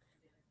 Like,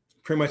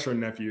 pretty much her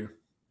nephew.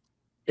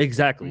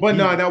 Exactly. But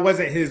no, that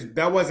wasn't his.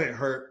 That wasn't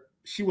her.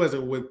 She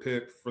wasn't with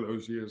Pip for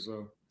those years,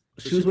 though.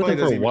 So she was with him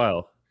for a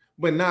while.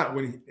 But not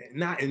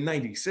in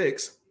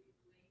 '96.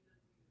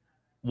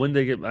 When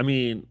they get, I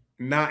mean,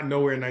 not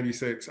nowhere in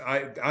 '96.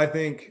 I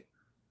think.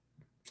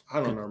 I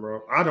don't know,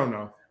 bro. I don't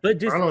know. But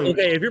just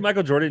if you're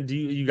Michael Jordan,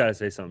 you gotta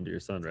say something to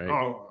your son, right?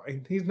 Oh,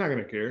 he's not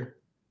gonna care.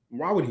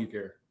 Why would he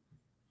care?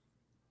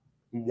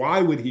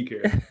 Why would he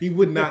care? He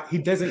would not. He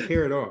doesn't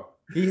care at all.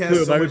 He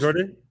has Michael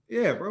Jordan.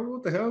 Yeah, bro.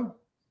 What the hell?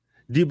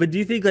 Do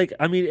you think, like,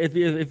 I mean,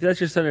 if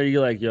that's your son, are you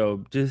like,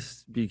 yo,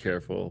 just be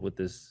careful with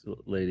this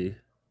lady?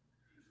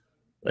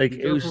 Like, be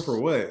careful for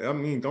what? I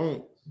mean,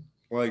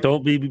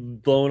 don't be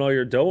blowing all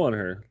your dough on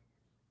her.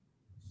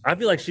 I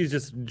feel like she's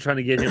just trying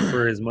to get him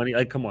for his money.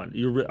 Like, come on,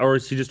 or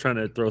is she just trying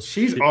to throw?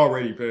 She's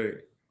already paid.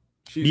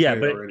 She's paid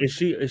but already. Is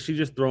she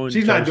just throwing?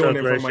 She's not doing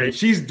it for money.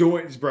 She's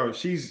doing, bro.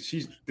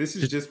 She's. This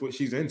is just what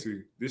she's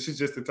into. This is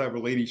just the type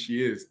of lady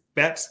she is.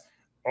 That's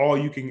all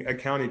you can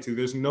account it to.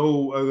 There's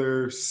no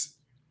other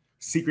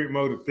secret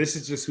motive. This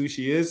is just who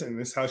she is, and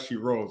this is how she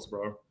rolls,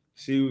 bro.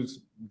 She was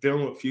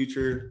dealing with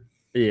Future.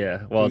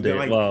 Yeah.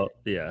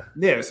 Yeah.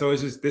 Yeah. So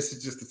this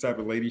is just the type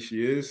of lady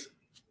she is.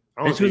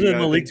 And she was with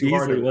Malik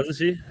Beasley, wasn't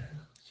she?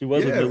 She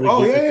was with Malik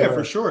Beasley. Yeah,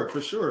 for sure.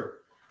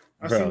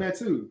 I've seen that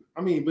too.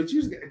 I mean, but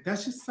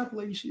that's just the type of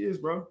lady she is,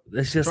 bro.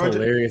 That's just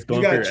hilarious.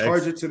 You got to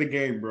charge it to the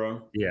game,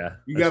 bro. Yeah.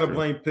 You got to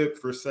blame Pip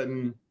for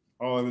setting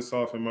all of this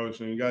off in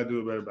motion. You got to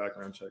do a better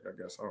background check, I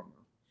guess. I don't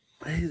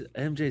know.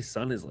 MJ's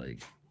son is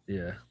like,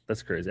 yeah,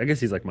 that's crazy. I guess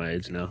he's like my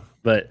age now.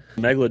 But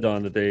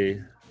Megalodon that they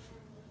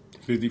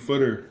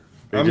 50-footer.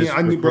 I mean,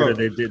 I knew, bro.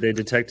 They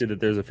detected that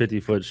there's a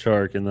 50-foot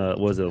shark in the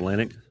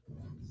Atlantic?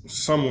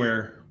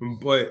 Somewhere,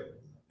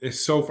 but it's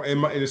so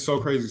it is so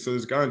crazy. So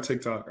this guy on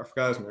TikTok, I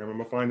forgot his name. I'm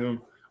gonna find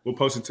him. We'll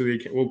post it to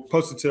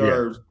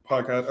our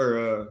podcast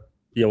or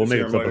we'll make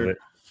a clip of it.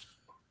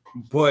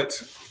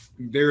 But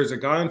there's a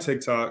guy on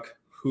TikTok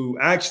who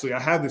actually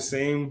I have the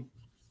same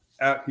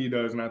app he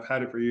does, and I've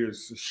had it for years.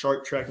 It's a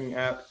shark tracking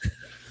app.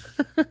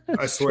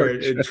 I swear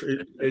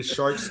it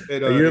sharks.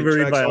 Are you ever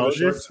read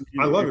biologist?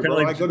 I love it,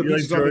 bro. I go to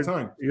beaches all the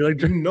time.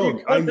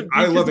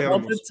 I love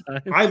animals.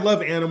 I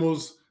love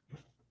animals.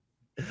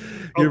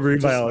 You're a marine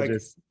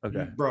biologist. Like,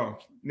 okay. Bro,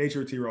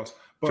 Nature T. Ross.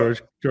 But,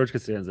 George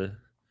Costanza.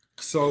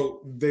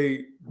 So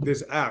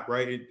this app,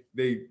 right?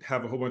 They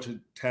have a whole bunch of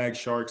tag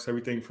sharks,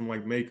 everything from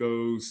like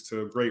makos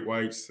to great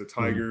whites to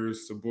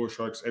tigers to bull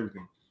sharks,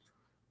 everything.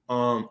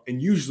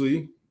 And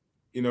usually,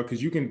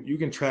 because you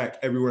can track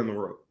everywhere in the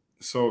world.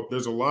 So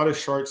there's a lot of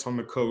sharks on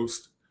the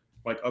coast,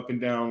 like up and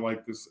down,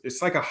 like this.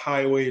 It's like a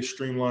highway, a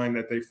streamline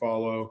that they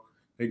follow.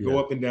 They go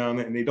up and down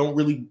it, and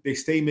they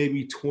stay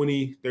maybe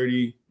 20,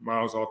 30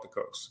 miles off the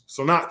coast.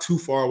 So not too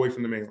far away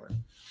from the mainland.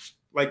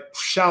 Like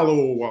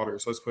shallow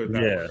waters, let's put it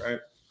that way, right?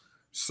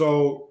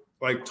 So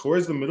like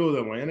towards the middle of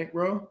the Atlantic,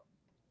 bro,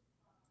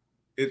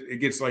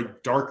 it gets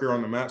like darker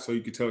on the map, so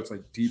you can tell it's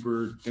like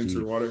deeper,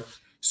 denser water.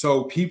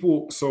 So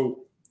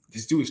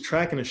this dude is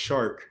tracking a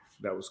shark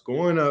that was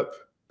going up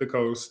the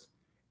coast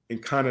and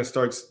kind of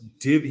starts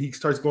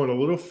going a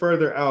little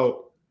further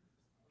out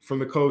from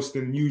the coast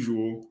than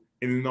usual.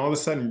 And then all of a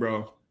sudden,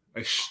 bro,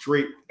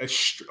 literally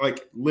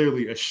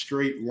a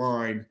straight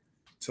line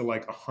to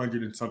like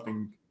 100 and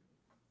something,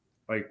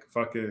 like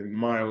fucking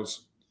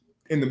miles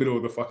in the middle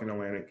of the fucking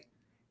Atlantic.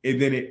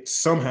 And then it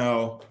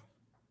somehow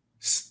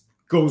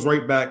goes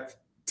right back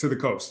to the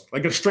coast,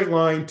 like a straight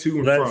line to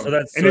and from.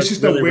 It's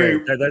just really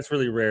weird. That's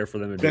really rare for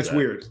them to do that. That's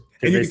weird.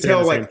 And you can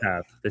tell like,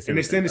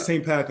 they stay in the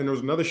same path. And there was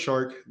another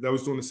shark that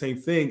was doing the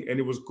same thing, and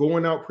it was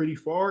going out pretty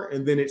far.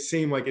 And then it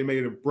seemed like it made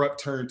an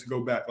abrupt turn to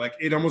go back. Like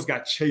it almost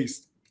got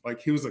chased.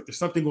 Like he was like, there's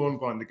something going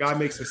on. The guy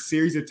makes a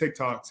series of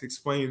TikToks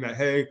explaining that,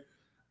 hey,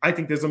 I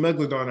think there's a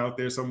megalodon out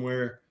there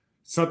somewhere.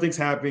 Something's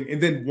happening.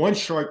 And then one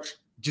shark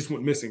just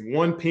went missing.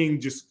 One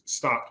ping just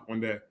stopped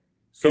one day.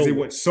 because it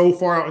went so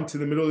far out into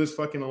the middle of this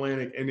fucking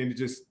Atlantic and then it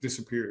just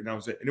disappeared and that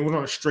was it. And it was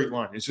on a straight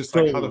line. It's just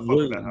like, how the fuck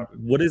did that happen?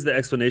 What is the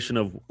explanation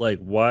of like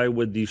why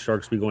would these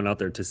sharks be going out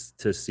there to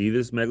see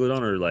this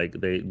megalodon, or like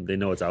they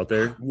know it's out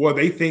there? Well,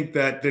 they think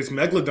that this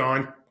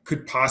megalodon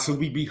could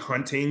possibly be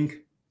hunting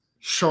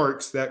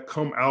sharks that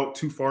come out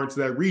too far into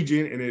that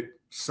region, and it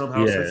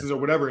somehow senses or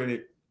whatever, and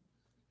it,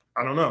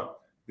 I don't know,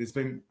 it's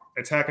been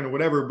attacking or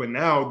whatever. But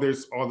now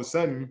there's all of a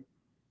sudden,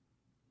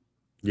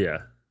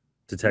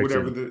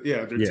 detecting.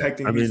 They're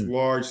detecting these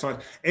large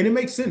signs, and it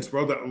makes sense,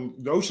 bro.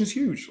 The ocean's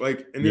huge,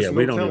 like, and there's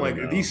no telling.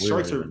 Like, these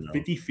sharks are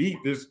 50 feet.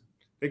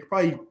 They could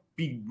probably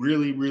be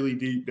really, really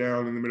deep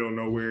down in the middle of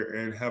nowhere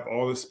and have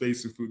all the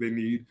space and food they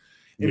need.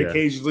 And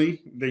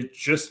occasionally, they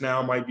just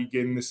now might be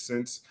getting this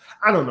sense.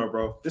 I don't know,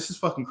 bro. This is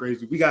fucking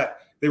crazy.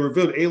 They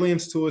revealed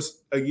aliens to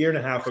us a year and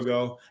a half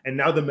ago, and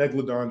now the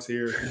megalodon's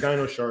here, the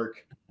dino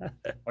shark.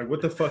 Like,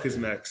 what the fuck is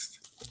next?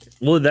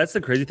 Well, that's the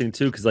crazy thing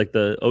too, because like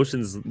the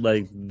ocean's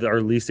like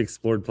our least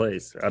explored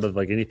place out of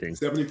like anything.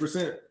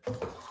 70%.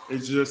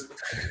 It's just,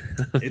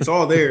 it's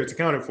all there. It's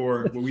accounted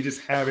for, but we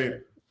just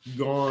haven't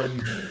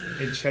gone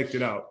and checked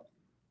it out.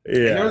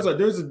 Yeah. And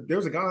there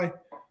was a guy,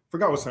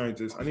 forgot what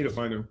scientist. I need to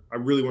find him. I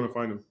really want to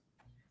find him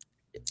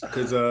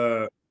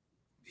because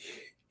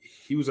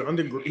he was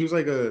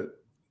like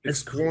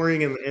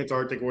exploring in the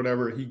Antarctic or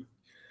whatever. He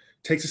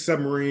takes a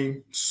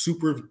submarine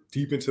super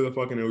deep into the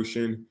fucking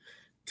ocean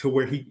to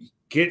where he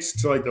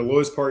gets to like the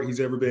lowest part he's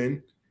ever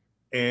been,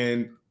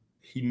 and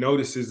he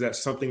notices that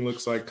something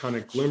looks like kind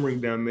of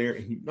glimmering down there,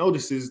 and he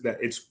notices that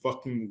it's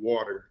fucking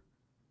water.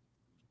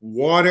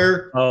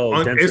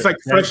 It's like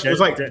fresh. It's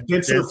like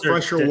denser,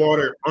 fresher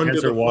water under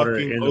the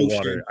fucking ocean.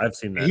 Water. I've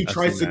seen that. And he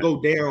tries to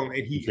go down,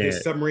 and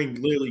his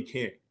submarine literally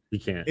can't. He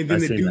can't. And then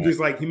the dude is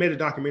like, he made a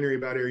documentary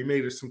about it. Or he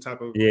made some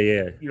type of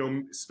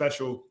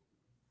special.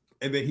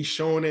 And then he's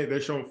showing it. They're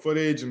showing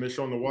footage, and they're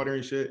showing the water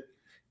and shit.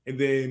 And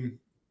then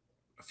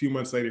a few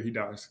months later, he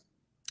dies.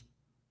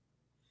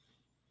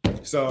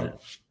 So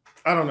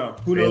I don't know.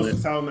 Who knows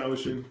what's out in the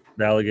ocean?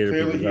 The alligator.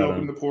 Clearly, he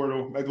opened the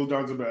portal.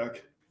 Megalodons are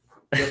back.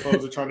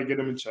 UFOs are trying to get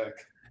him in check.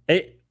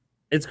 Hey,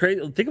 it's crazy.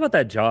 Think about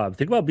that job.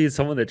 Think about being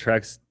someone that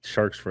tracks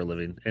sharks for a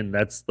living, and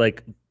that's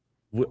like,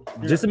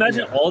 just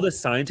imagine all the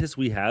scientists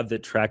we have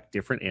that track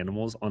different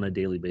animals on a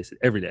daily basis,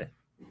 every day.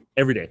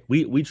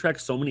 We track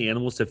so many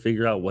animals to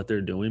figure out what they're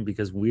doing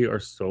because we are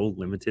so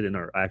limited in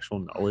our actual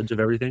knowledge of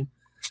everything.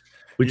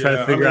 We try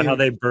to figure out how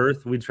they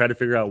birth. We try to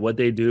figure out what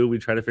they do. We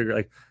try to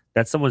figure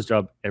that's someone's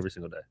job every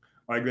single day.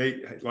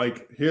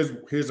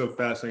 Here's a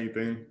fascinating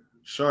thing.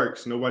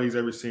 Sharks, nobody's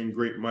ever seen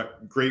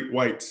great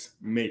whites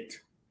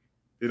mate.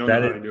 They don't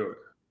know how to do it.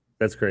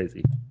 That's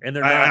crazy. And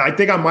I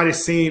think I might have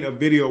seen a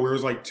video where it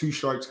was like two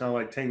sharks kind of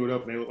like tangled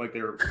up and they looked like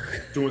they were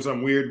doing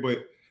something weird, but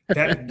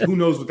who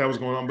knows what that was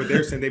going on. But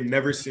they're saying they've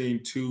never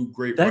seen two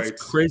great whites.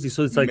 That's crazy.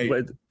 So it's like,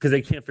 because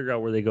they can't figure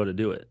out where they go to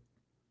do it.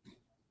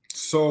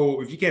 So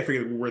if you can't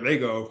figure out where they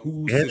go,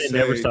 they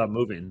never stop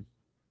moving.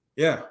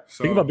 Yeah.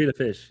 So think about being a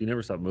fish. You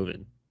never stop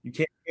moving. You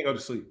can't go to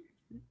sleep.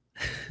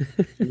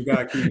 You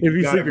gotta if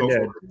you sleep, you're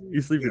dead. You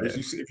sleep, you're dead.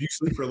 If you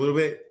sleep for a little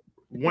bit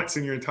once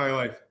in your entire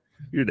life,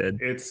 you're dead.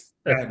 It's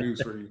bad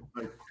news for you.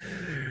 Like,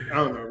 I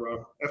don't know,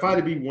 bro. If I had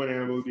to be one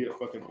animal, it would be a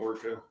fucking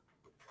orca.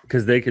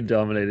 Because they could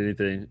dominate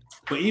anything.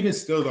 But even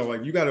still, though,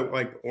 like you gotta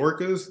like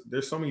orcas.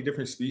 There's so many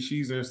different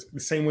species. There's the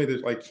same way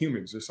that like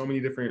humans. There's so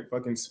many different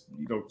fucking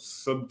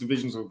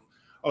subdivisions of.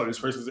 Oh, this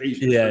person's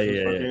Asian.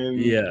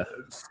 Yeah.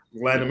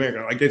 Latin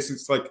America. I guess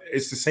it's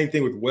the same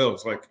thing with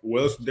whales. Like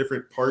whales from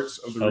different parts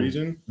of the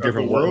region,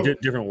 different of the world,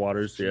 different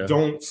waters. Yeah,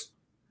 don't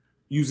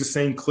use the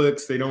same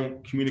clicks. They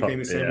don't communicate in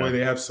the same way. They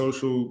have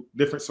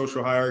different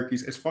social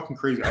hierarchies. It's fucking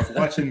crazy. I was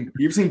watching.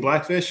 You ever seen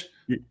Blackfish?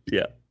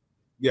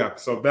 Yeah.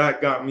 So that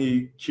got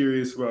me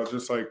curious about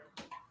just like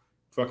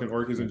fucking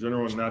orcas in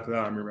general. And after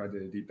that, I remember I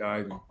did a deep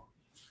dive. And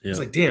it's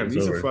like, damn,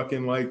 these are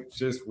fucking like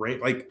just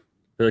like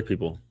they're like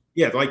people.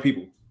 Yeah, they're like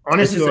people.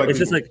 Honestly, it's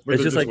just like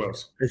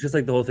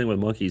the whole thing with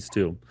monkeys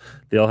too.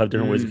 They all have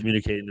different ways of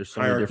communicating.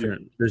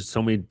 There's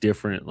so many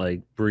different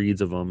like breeds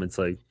of them. It's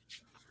like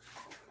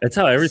that's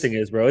how everything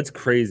is, bro. It's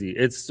crazy.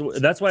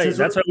 That's why we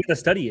gotta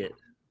study it.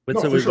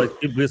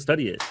 We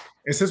study it.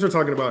 And since we're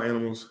talking about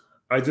animals,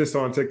 I just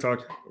saw on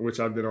TikTok, which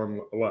I've been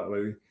on a lot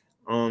lately.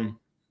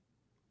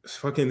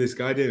 This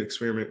guy did an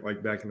experiment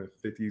like back in the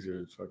 50s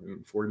or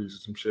fucking 40s or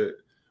some shit,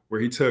 where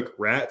he took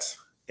rats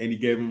and he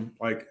gave them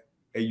like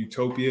a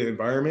utopia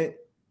environment.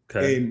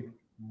 Okay. And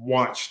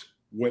watched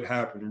what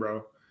happened,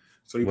 bro.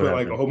 So he put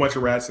like a whole bunch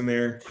of rats in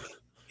there.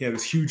 He had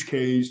this huge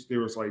cage. They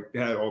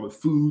had all the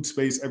food,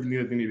 space, everything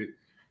that they needed.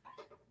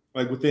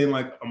 Like within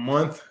like a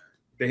month,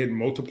 they had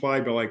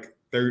multiplied by like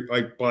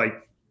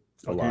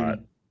a lot,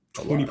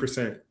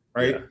 20%,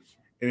 right? Yeah.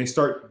 And they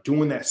start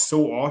doing that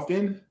so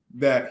often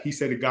that he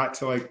said it got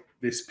to like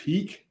this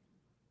peak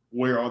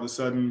where all of a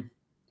sudden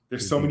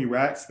there's so many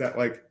rats that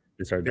like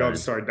they all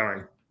just started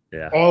dying.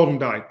 Yeah, all of them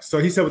died. So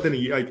he said within a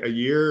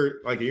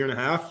year and a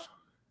half,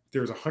 there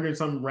was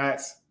 100-something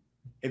rats,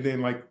 and then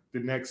like the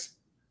next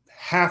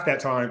half that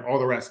time, all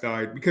the rats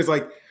died because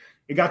like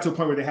it got to a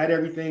point where they had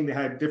everything. They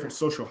had different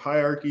social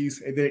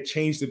hierarchies, and then it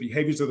changed the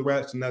behaviors of the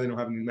rats, and now they don't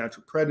have any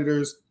natural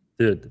predators.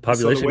 Dude, the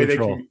population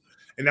control.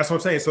 And that's what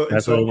I'm saying. So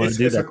that's what they want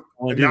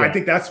to do. I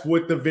think that's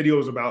what the video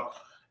is about.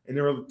 And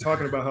they were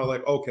talking about how,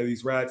 like, okay,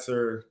 these rats they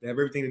have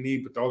everything they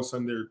need, but all of a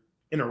sudden they're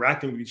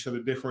interacting with each other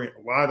different.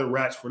 A lot of the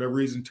rats, for whatever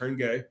reason, turn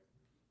gay.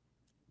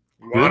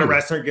 A lot of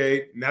rats turn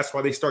gay, and that's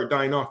why they start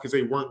dying off, because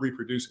they weren't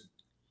reproducing.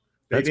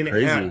 They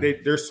didn't have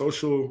their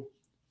social,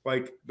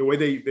 like the way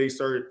they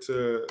started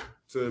to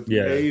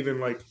behave and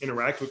like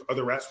interact with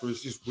other rats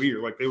was just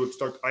weird. Like they would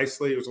start to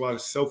isolate. It was a lot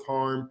of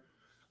self-harm.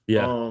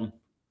 Yeah.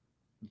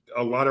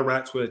 A lot of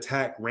rats would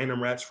attack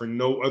random rats for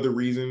no other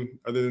reason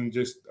other than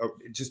just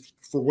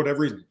for whatever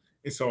reason.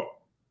 And so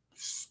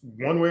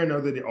one way or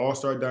another, they all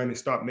start dying. They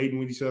stop mating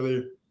with each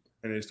other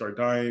and they start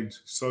dying.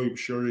 So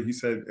sure, he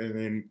said, and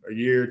then a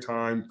year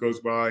time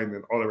goes by and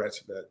then all the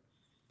rats are dead.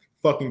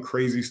 Fucking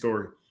crazy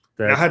story.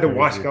 I had to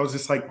watch it. I was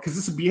just like, because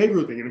it's a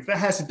behavioral thing. And if that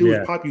has to do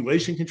with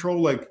population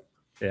control, like,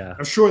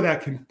 I'm sure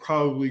that can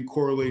probably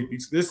correlate.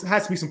 There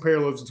has to be some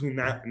parallels between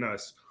that and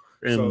us.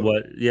 And so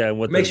what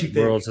the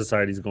world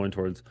society is going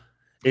towards.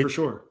 For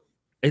sure.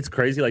 It's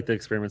crazy, like the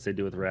experiments they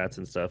do with rats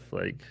and stuff.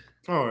 Like,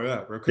 oh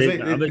yeah, bro.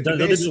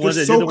 Because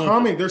they're so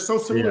common. They're so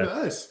similar to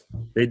us.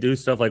 They do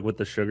stuff like with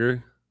the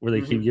sugar, where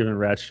they keep giving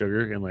rats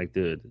sugar, and like,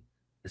 dude,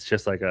 it's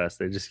just like us.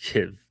 They just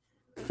get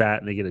fat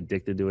and they get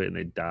addicted to it and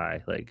they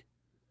die. Like,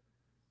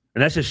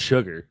 and that's just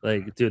sugar.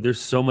 Like, dude,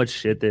 there's so much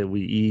shit that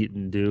we eat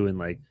and do and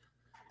like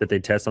that they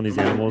test on these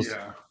animals.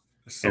 Yeah.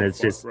 And it's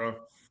just, bro.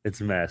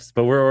 It's a mess.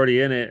 But we're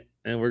already in it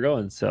and we're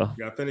going. So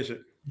you gotta finish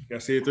it. You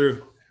gotta see it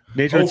through.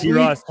 Nature and T.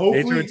 Ross.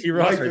 Nature and T.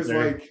 Ross right is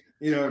there. Like,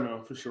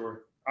 no, for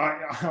sure.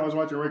 I was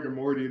watching Rick and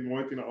Morty, and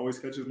one thing that always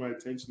catches my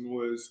attention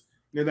was,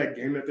 that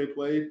game that they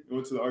played? They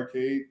went to the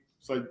arcade.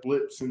 It's like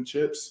Blips and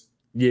Chips.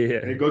 Yeah.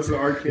 And they go to the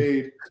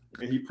arcade,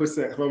 and he puts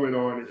that helmet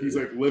on, and he's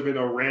like living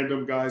a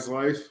random guy's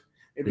life.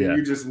 And then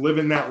you're just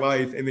living that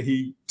life. And then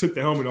he took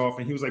the helmet off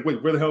and he was like,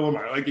 wait, where the hell am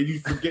I? Like, you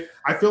forget.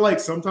 I feel like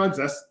sometimes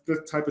that's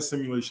the type of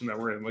simulation that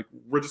we're in. Like,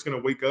 we're just going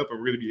to wake up and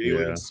we're going to be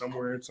aliens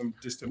somewhere in some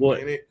distant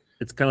planet.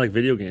 It's kind of like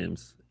video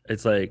games.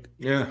 It's like,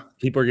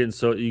 people are getting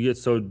you get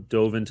so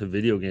dove into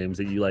video games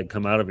that you like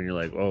come out of it and you're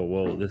like, oh,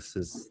 whoa, this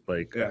is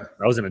like,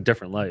 I was in a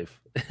different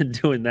life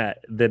doing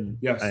that than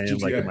I am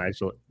GTA. Like in my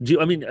actual.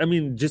 I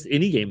mean, just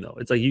any game though.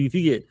 It's like if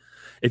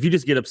you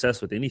just get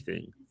obsessed with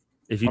anything.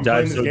 If you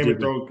dive so deep,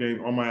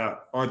 game on my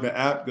app, on the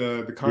app,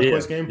 the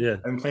Conquest game. Yeah.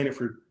 I've been playing it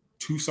for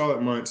 2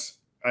 solid months.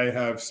 I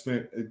have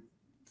spent a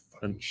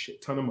fucking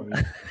shit ton of money.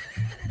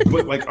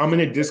 But like, I'm in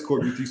a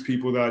Discord with these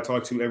people that I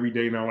talk to every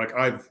day now. Like,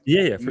 I've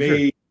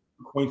made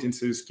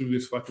acquaintances through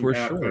this fucking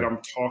app that I'm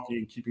talking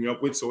and keeping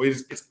up with. So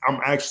I'm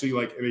actually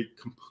like in a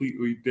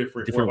completely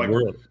different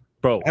world.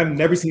 Bro, I've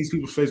never seen these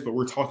people's face, but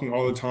we're talking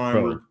all the time.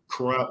 Bro.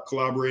 We're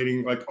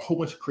collaborating, like a whole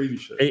bunch of crazy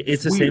shit.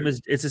 It's the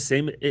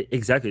same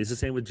exactly. It's the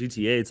same with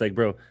GTA. It's like,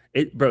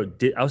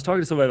 I was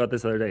talking to somebody about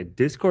this the other day.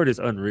 Discord is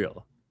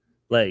unreal.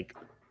 Like,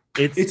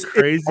 it's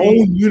crazy. Its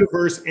own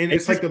universe, and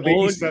it's like the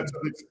baby steps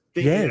of its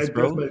thing. Yes,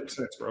 bro. Does make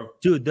sense, bro.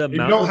 Dude, if you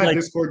don't have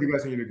Discord, you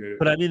guys need to get it.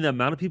 But I mean, the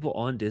amount of people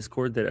on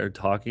Discord that are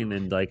talking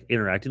and like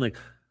interacting, like,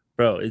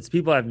 bro, it's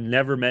people I've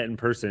never met in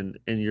person,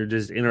 and you're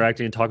just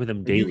interacting and talking with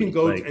them daily. You can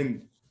go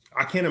and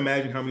I can't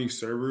imagine how many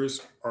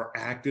servers are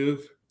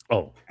active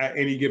at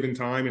any given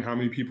time and how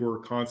many people are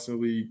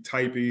constantly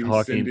typing,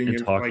 sending,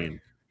 and talking.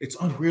 Like, it's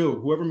unreal.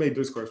 Whoever made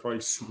Discord is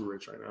probably super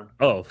rich right now.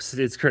 Oh,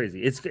 it's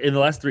crazy. It's in the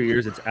last 3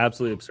 years, it's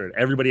absolutely absurd.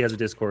 Everybody has a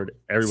Discord.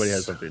 Everybody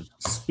has something.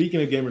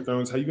 Speaking of Game of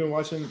Thrones, have you been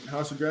watching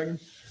House of Dragon?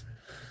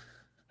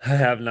 I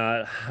have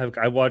not.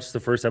 I watched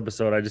the first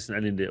episode. I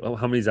need to.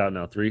 How many's out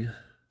now? 3?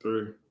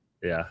 3.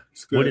 Yeah.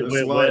 It's good.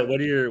 What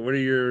are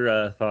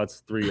your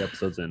thoughts? 3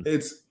 episodes in.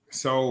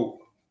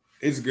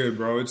 It's good,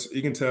 bro.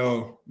 You can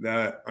tell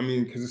that. I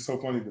mean, because it's so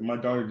funny that my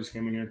daughter just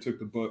came in here and took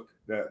the book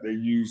that they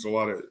used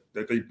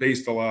that they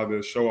based a lot of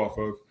the show off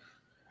of.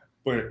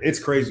 But it's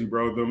crazy,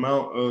 bro. The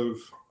amount of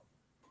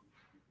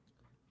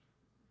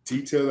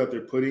detail that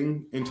they're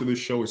putting into the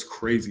show is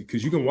crazy,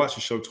 because you can watch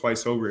the show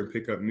twice over and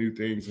pick up new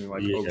things and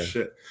like, oh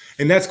shit.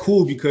 And that's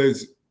cool,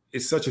 because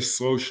it's such a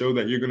slow show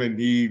that you're going to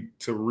need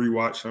to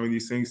rewatch some of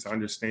these things to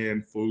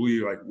understand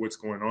fully like what's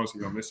going on so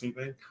you don't miss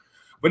anything.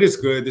 But it's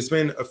good. There's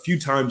been a few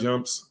time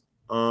jumps.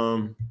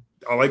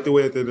 I like the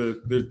way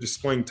that they're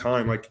displaying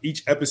time. Like,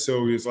 each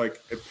episode is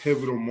like a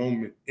pivotal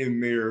moment in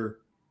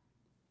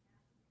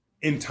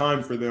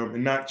time for them,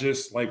 and not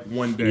just like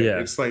one day. Yeah.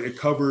 It's like it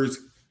covers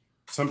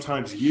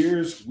sometimes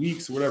years,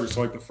 weeks, whatever.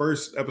 So like the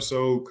first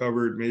episode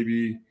covered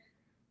maybe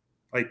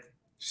like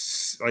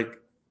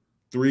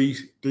 3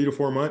 to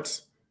 4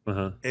 months.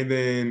 Uh-huh. And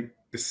then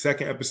the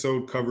second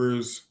episode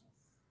covers,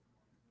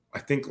 I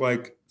think,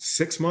 like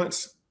 6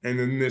 months. And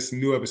then this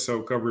new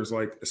episode covers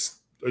like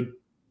a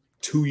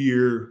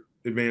 2-year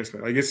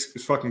advancement. Like,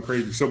 it's fucking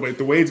crazy. So, but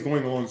the way it's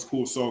going along is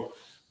cool. So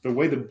the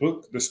way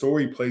the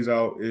story plays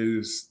out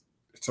is,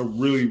 it's a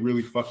really,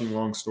 really fucking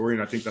long story.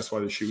 And I think that's why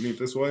they're shooting it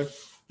this way.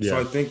 Yeah.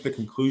 So I think the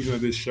conclusion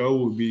of this show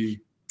will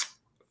be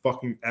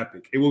fucking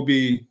epic. It will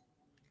be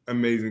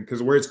amazing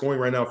because where it's going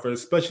right now,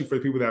 especially for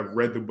the people that have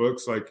read the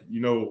books, like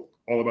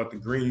all about the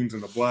Greens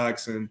and the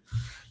Blacks and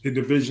the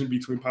division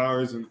between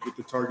powers and with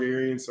the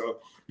Targaryens. So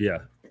yeah,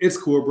 it's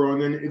cool, bro.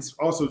 And then it's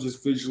also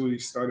just visually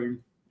stunning.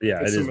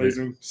 Yeah, it's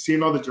amazing.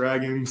 Seeing all the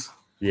dragons.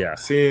 Yeah,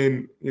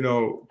 seeing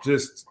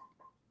just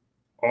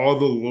all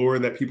the lore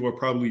that people have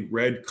probably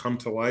read come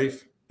to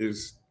life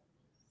it's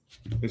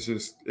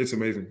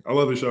amazing. I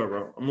love the show,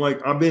 bro.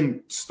 I've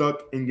been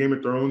stuck in Game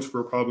of Thrones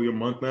for probably a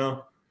month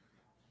now,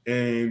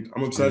 and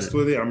I'm obsessed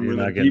with it. I'm in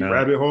a deep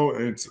rabbit hole,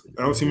 and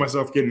I don't see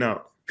myself getting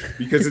out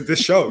because of this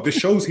show. The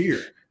show's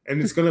here,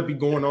 and it's gonna be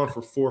going on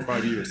for 4 or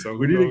 5 years. So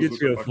we need to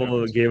get you a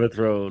full Game of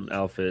Thrones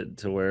outfit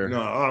to wear.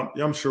 No,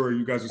 I'm sure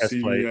you guys will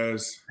see me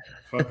as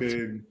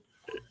fucking.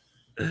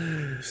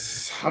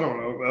 I don't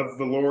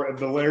know,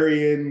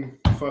 Valerian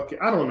fucking,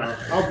 I don't know.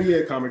 I'll be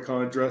at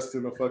Comic-Con dressed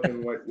in a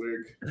fucking white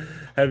wig.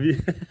 Have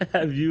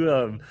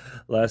you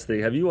last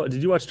thing,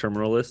 did you watch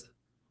Terminal List?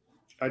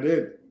 I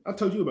did. I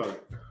told you about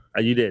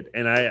it. You did.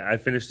 And I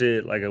finished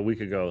it like a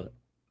week ago.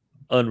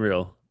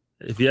 Unreal.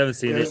 If you haven't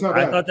seen it,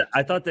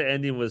 I thought the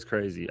ending was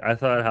crazy. I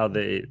thought how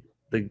it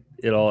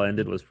all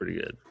ended was pretty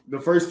good. The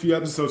first few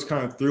episodes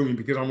kind of threw me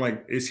because I'm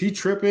like, is he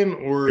tripping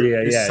or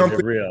is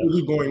something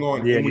really going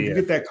on? And when you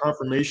get that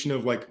confirmation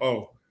of like,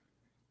 oh,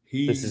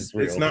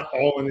 it's not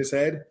all in his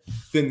head,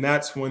 then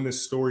that's when the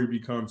story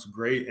becomes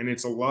great. And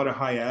it's a lot of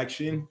high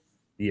action.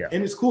 Yeah.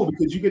 And it's cool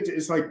because you get to,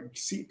 it's like,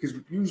 see, because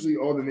usually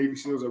all the Navy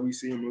SEALs that we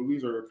see in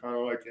movies are kind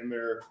of like in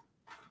their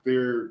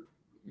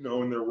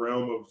in their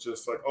realm of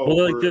just like, oh, well,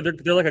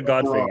 they're like a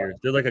god figure.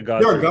 They're like a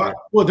god. They're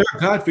a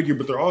god figure,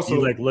 but they're also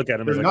you look at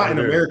them. They're not in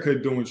America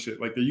doing shit.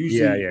 Like they're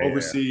usually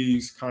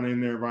overseas, kind of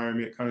in their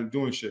environment, kind of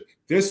doing shit.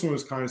 This one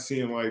was kind of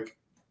seeing like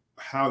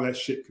how that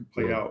shit could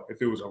play out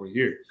if it was over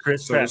here.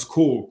 Chris Pratt. It's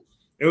cool.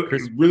 It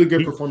was really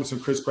good performance from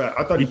Chris Pratt.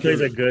 I thought he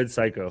plays a good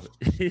psycho.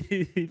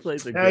 He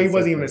plays a good. He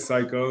wasn't even a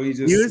psycho. He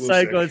was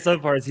psycho in some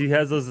parts. He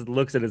has those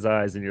looks in his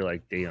eyes, and you're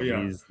like,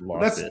 damn, he's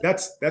lost it.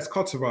 That's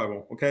called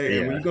survival. Okay,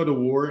 and when you go to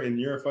war and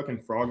you're a fucking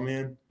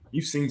frogman,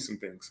 you've seen some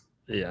things.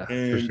 Yeah,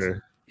 and for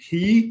sure.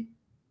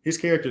 His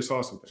character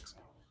saw some things.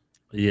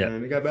 Yeah,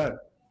 and it got bad.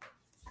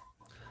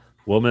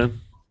 Well, man,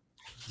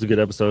 it's a good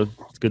episode.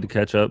 It's good to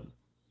catch up.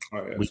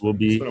 We will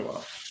be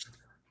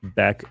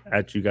back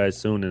at you guys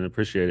soon, and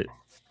appreciate it.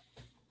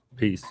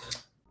 Peace.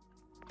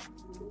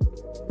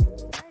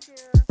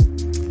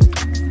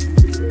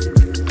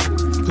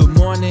 Good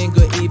morning,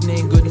 good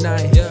evening, good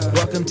night.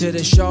 Welcome to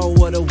the show,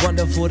 what a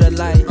wonderful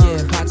delight.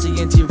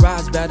 Patsy and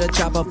T-Roz better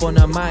chop up on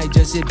the mic.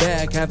 Just sit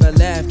back, have a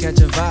laugh, catch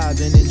a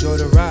vibe, and enjoy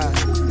the ride.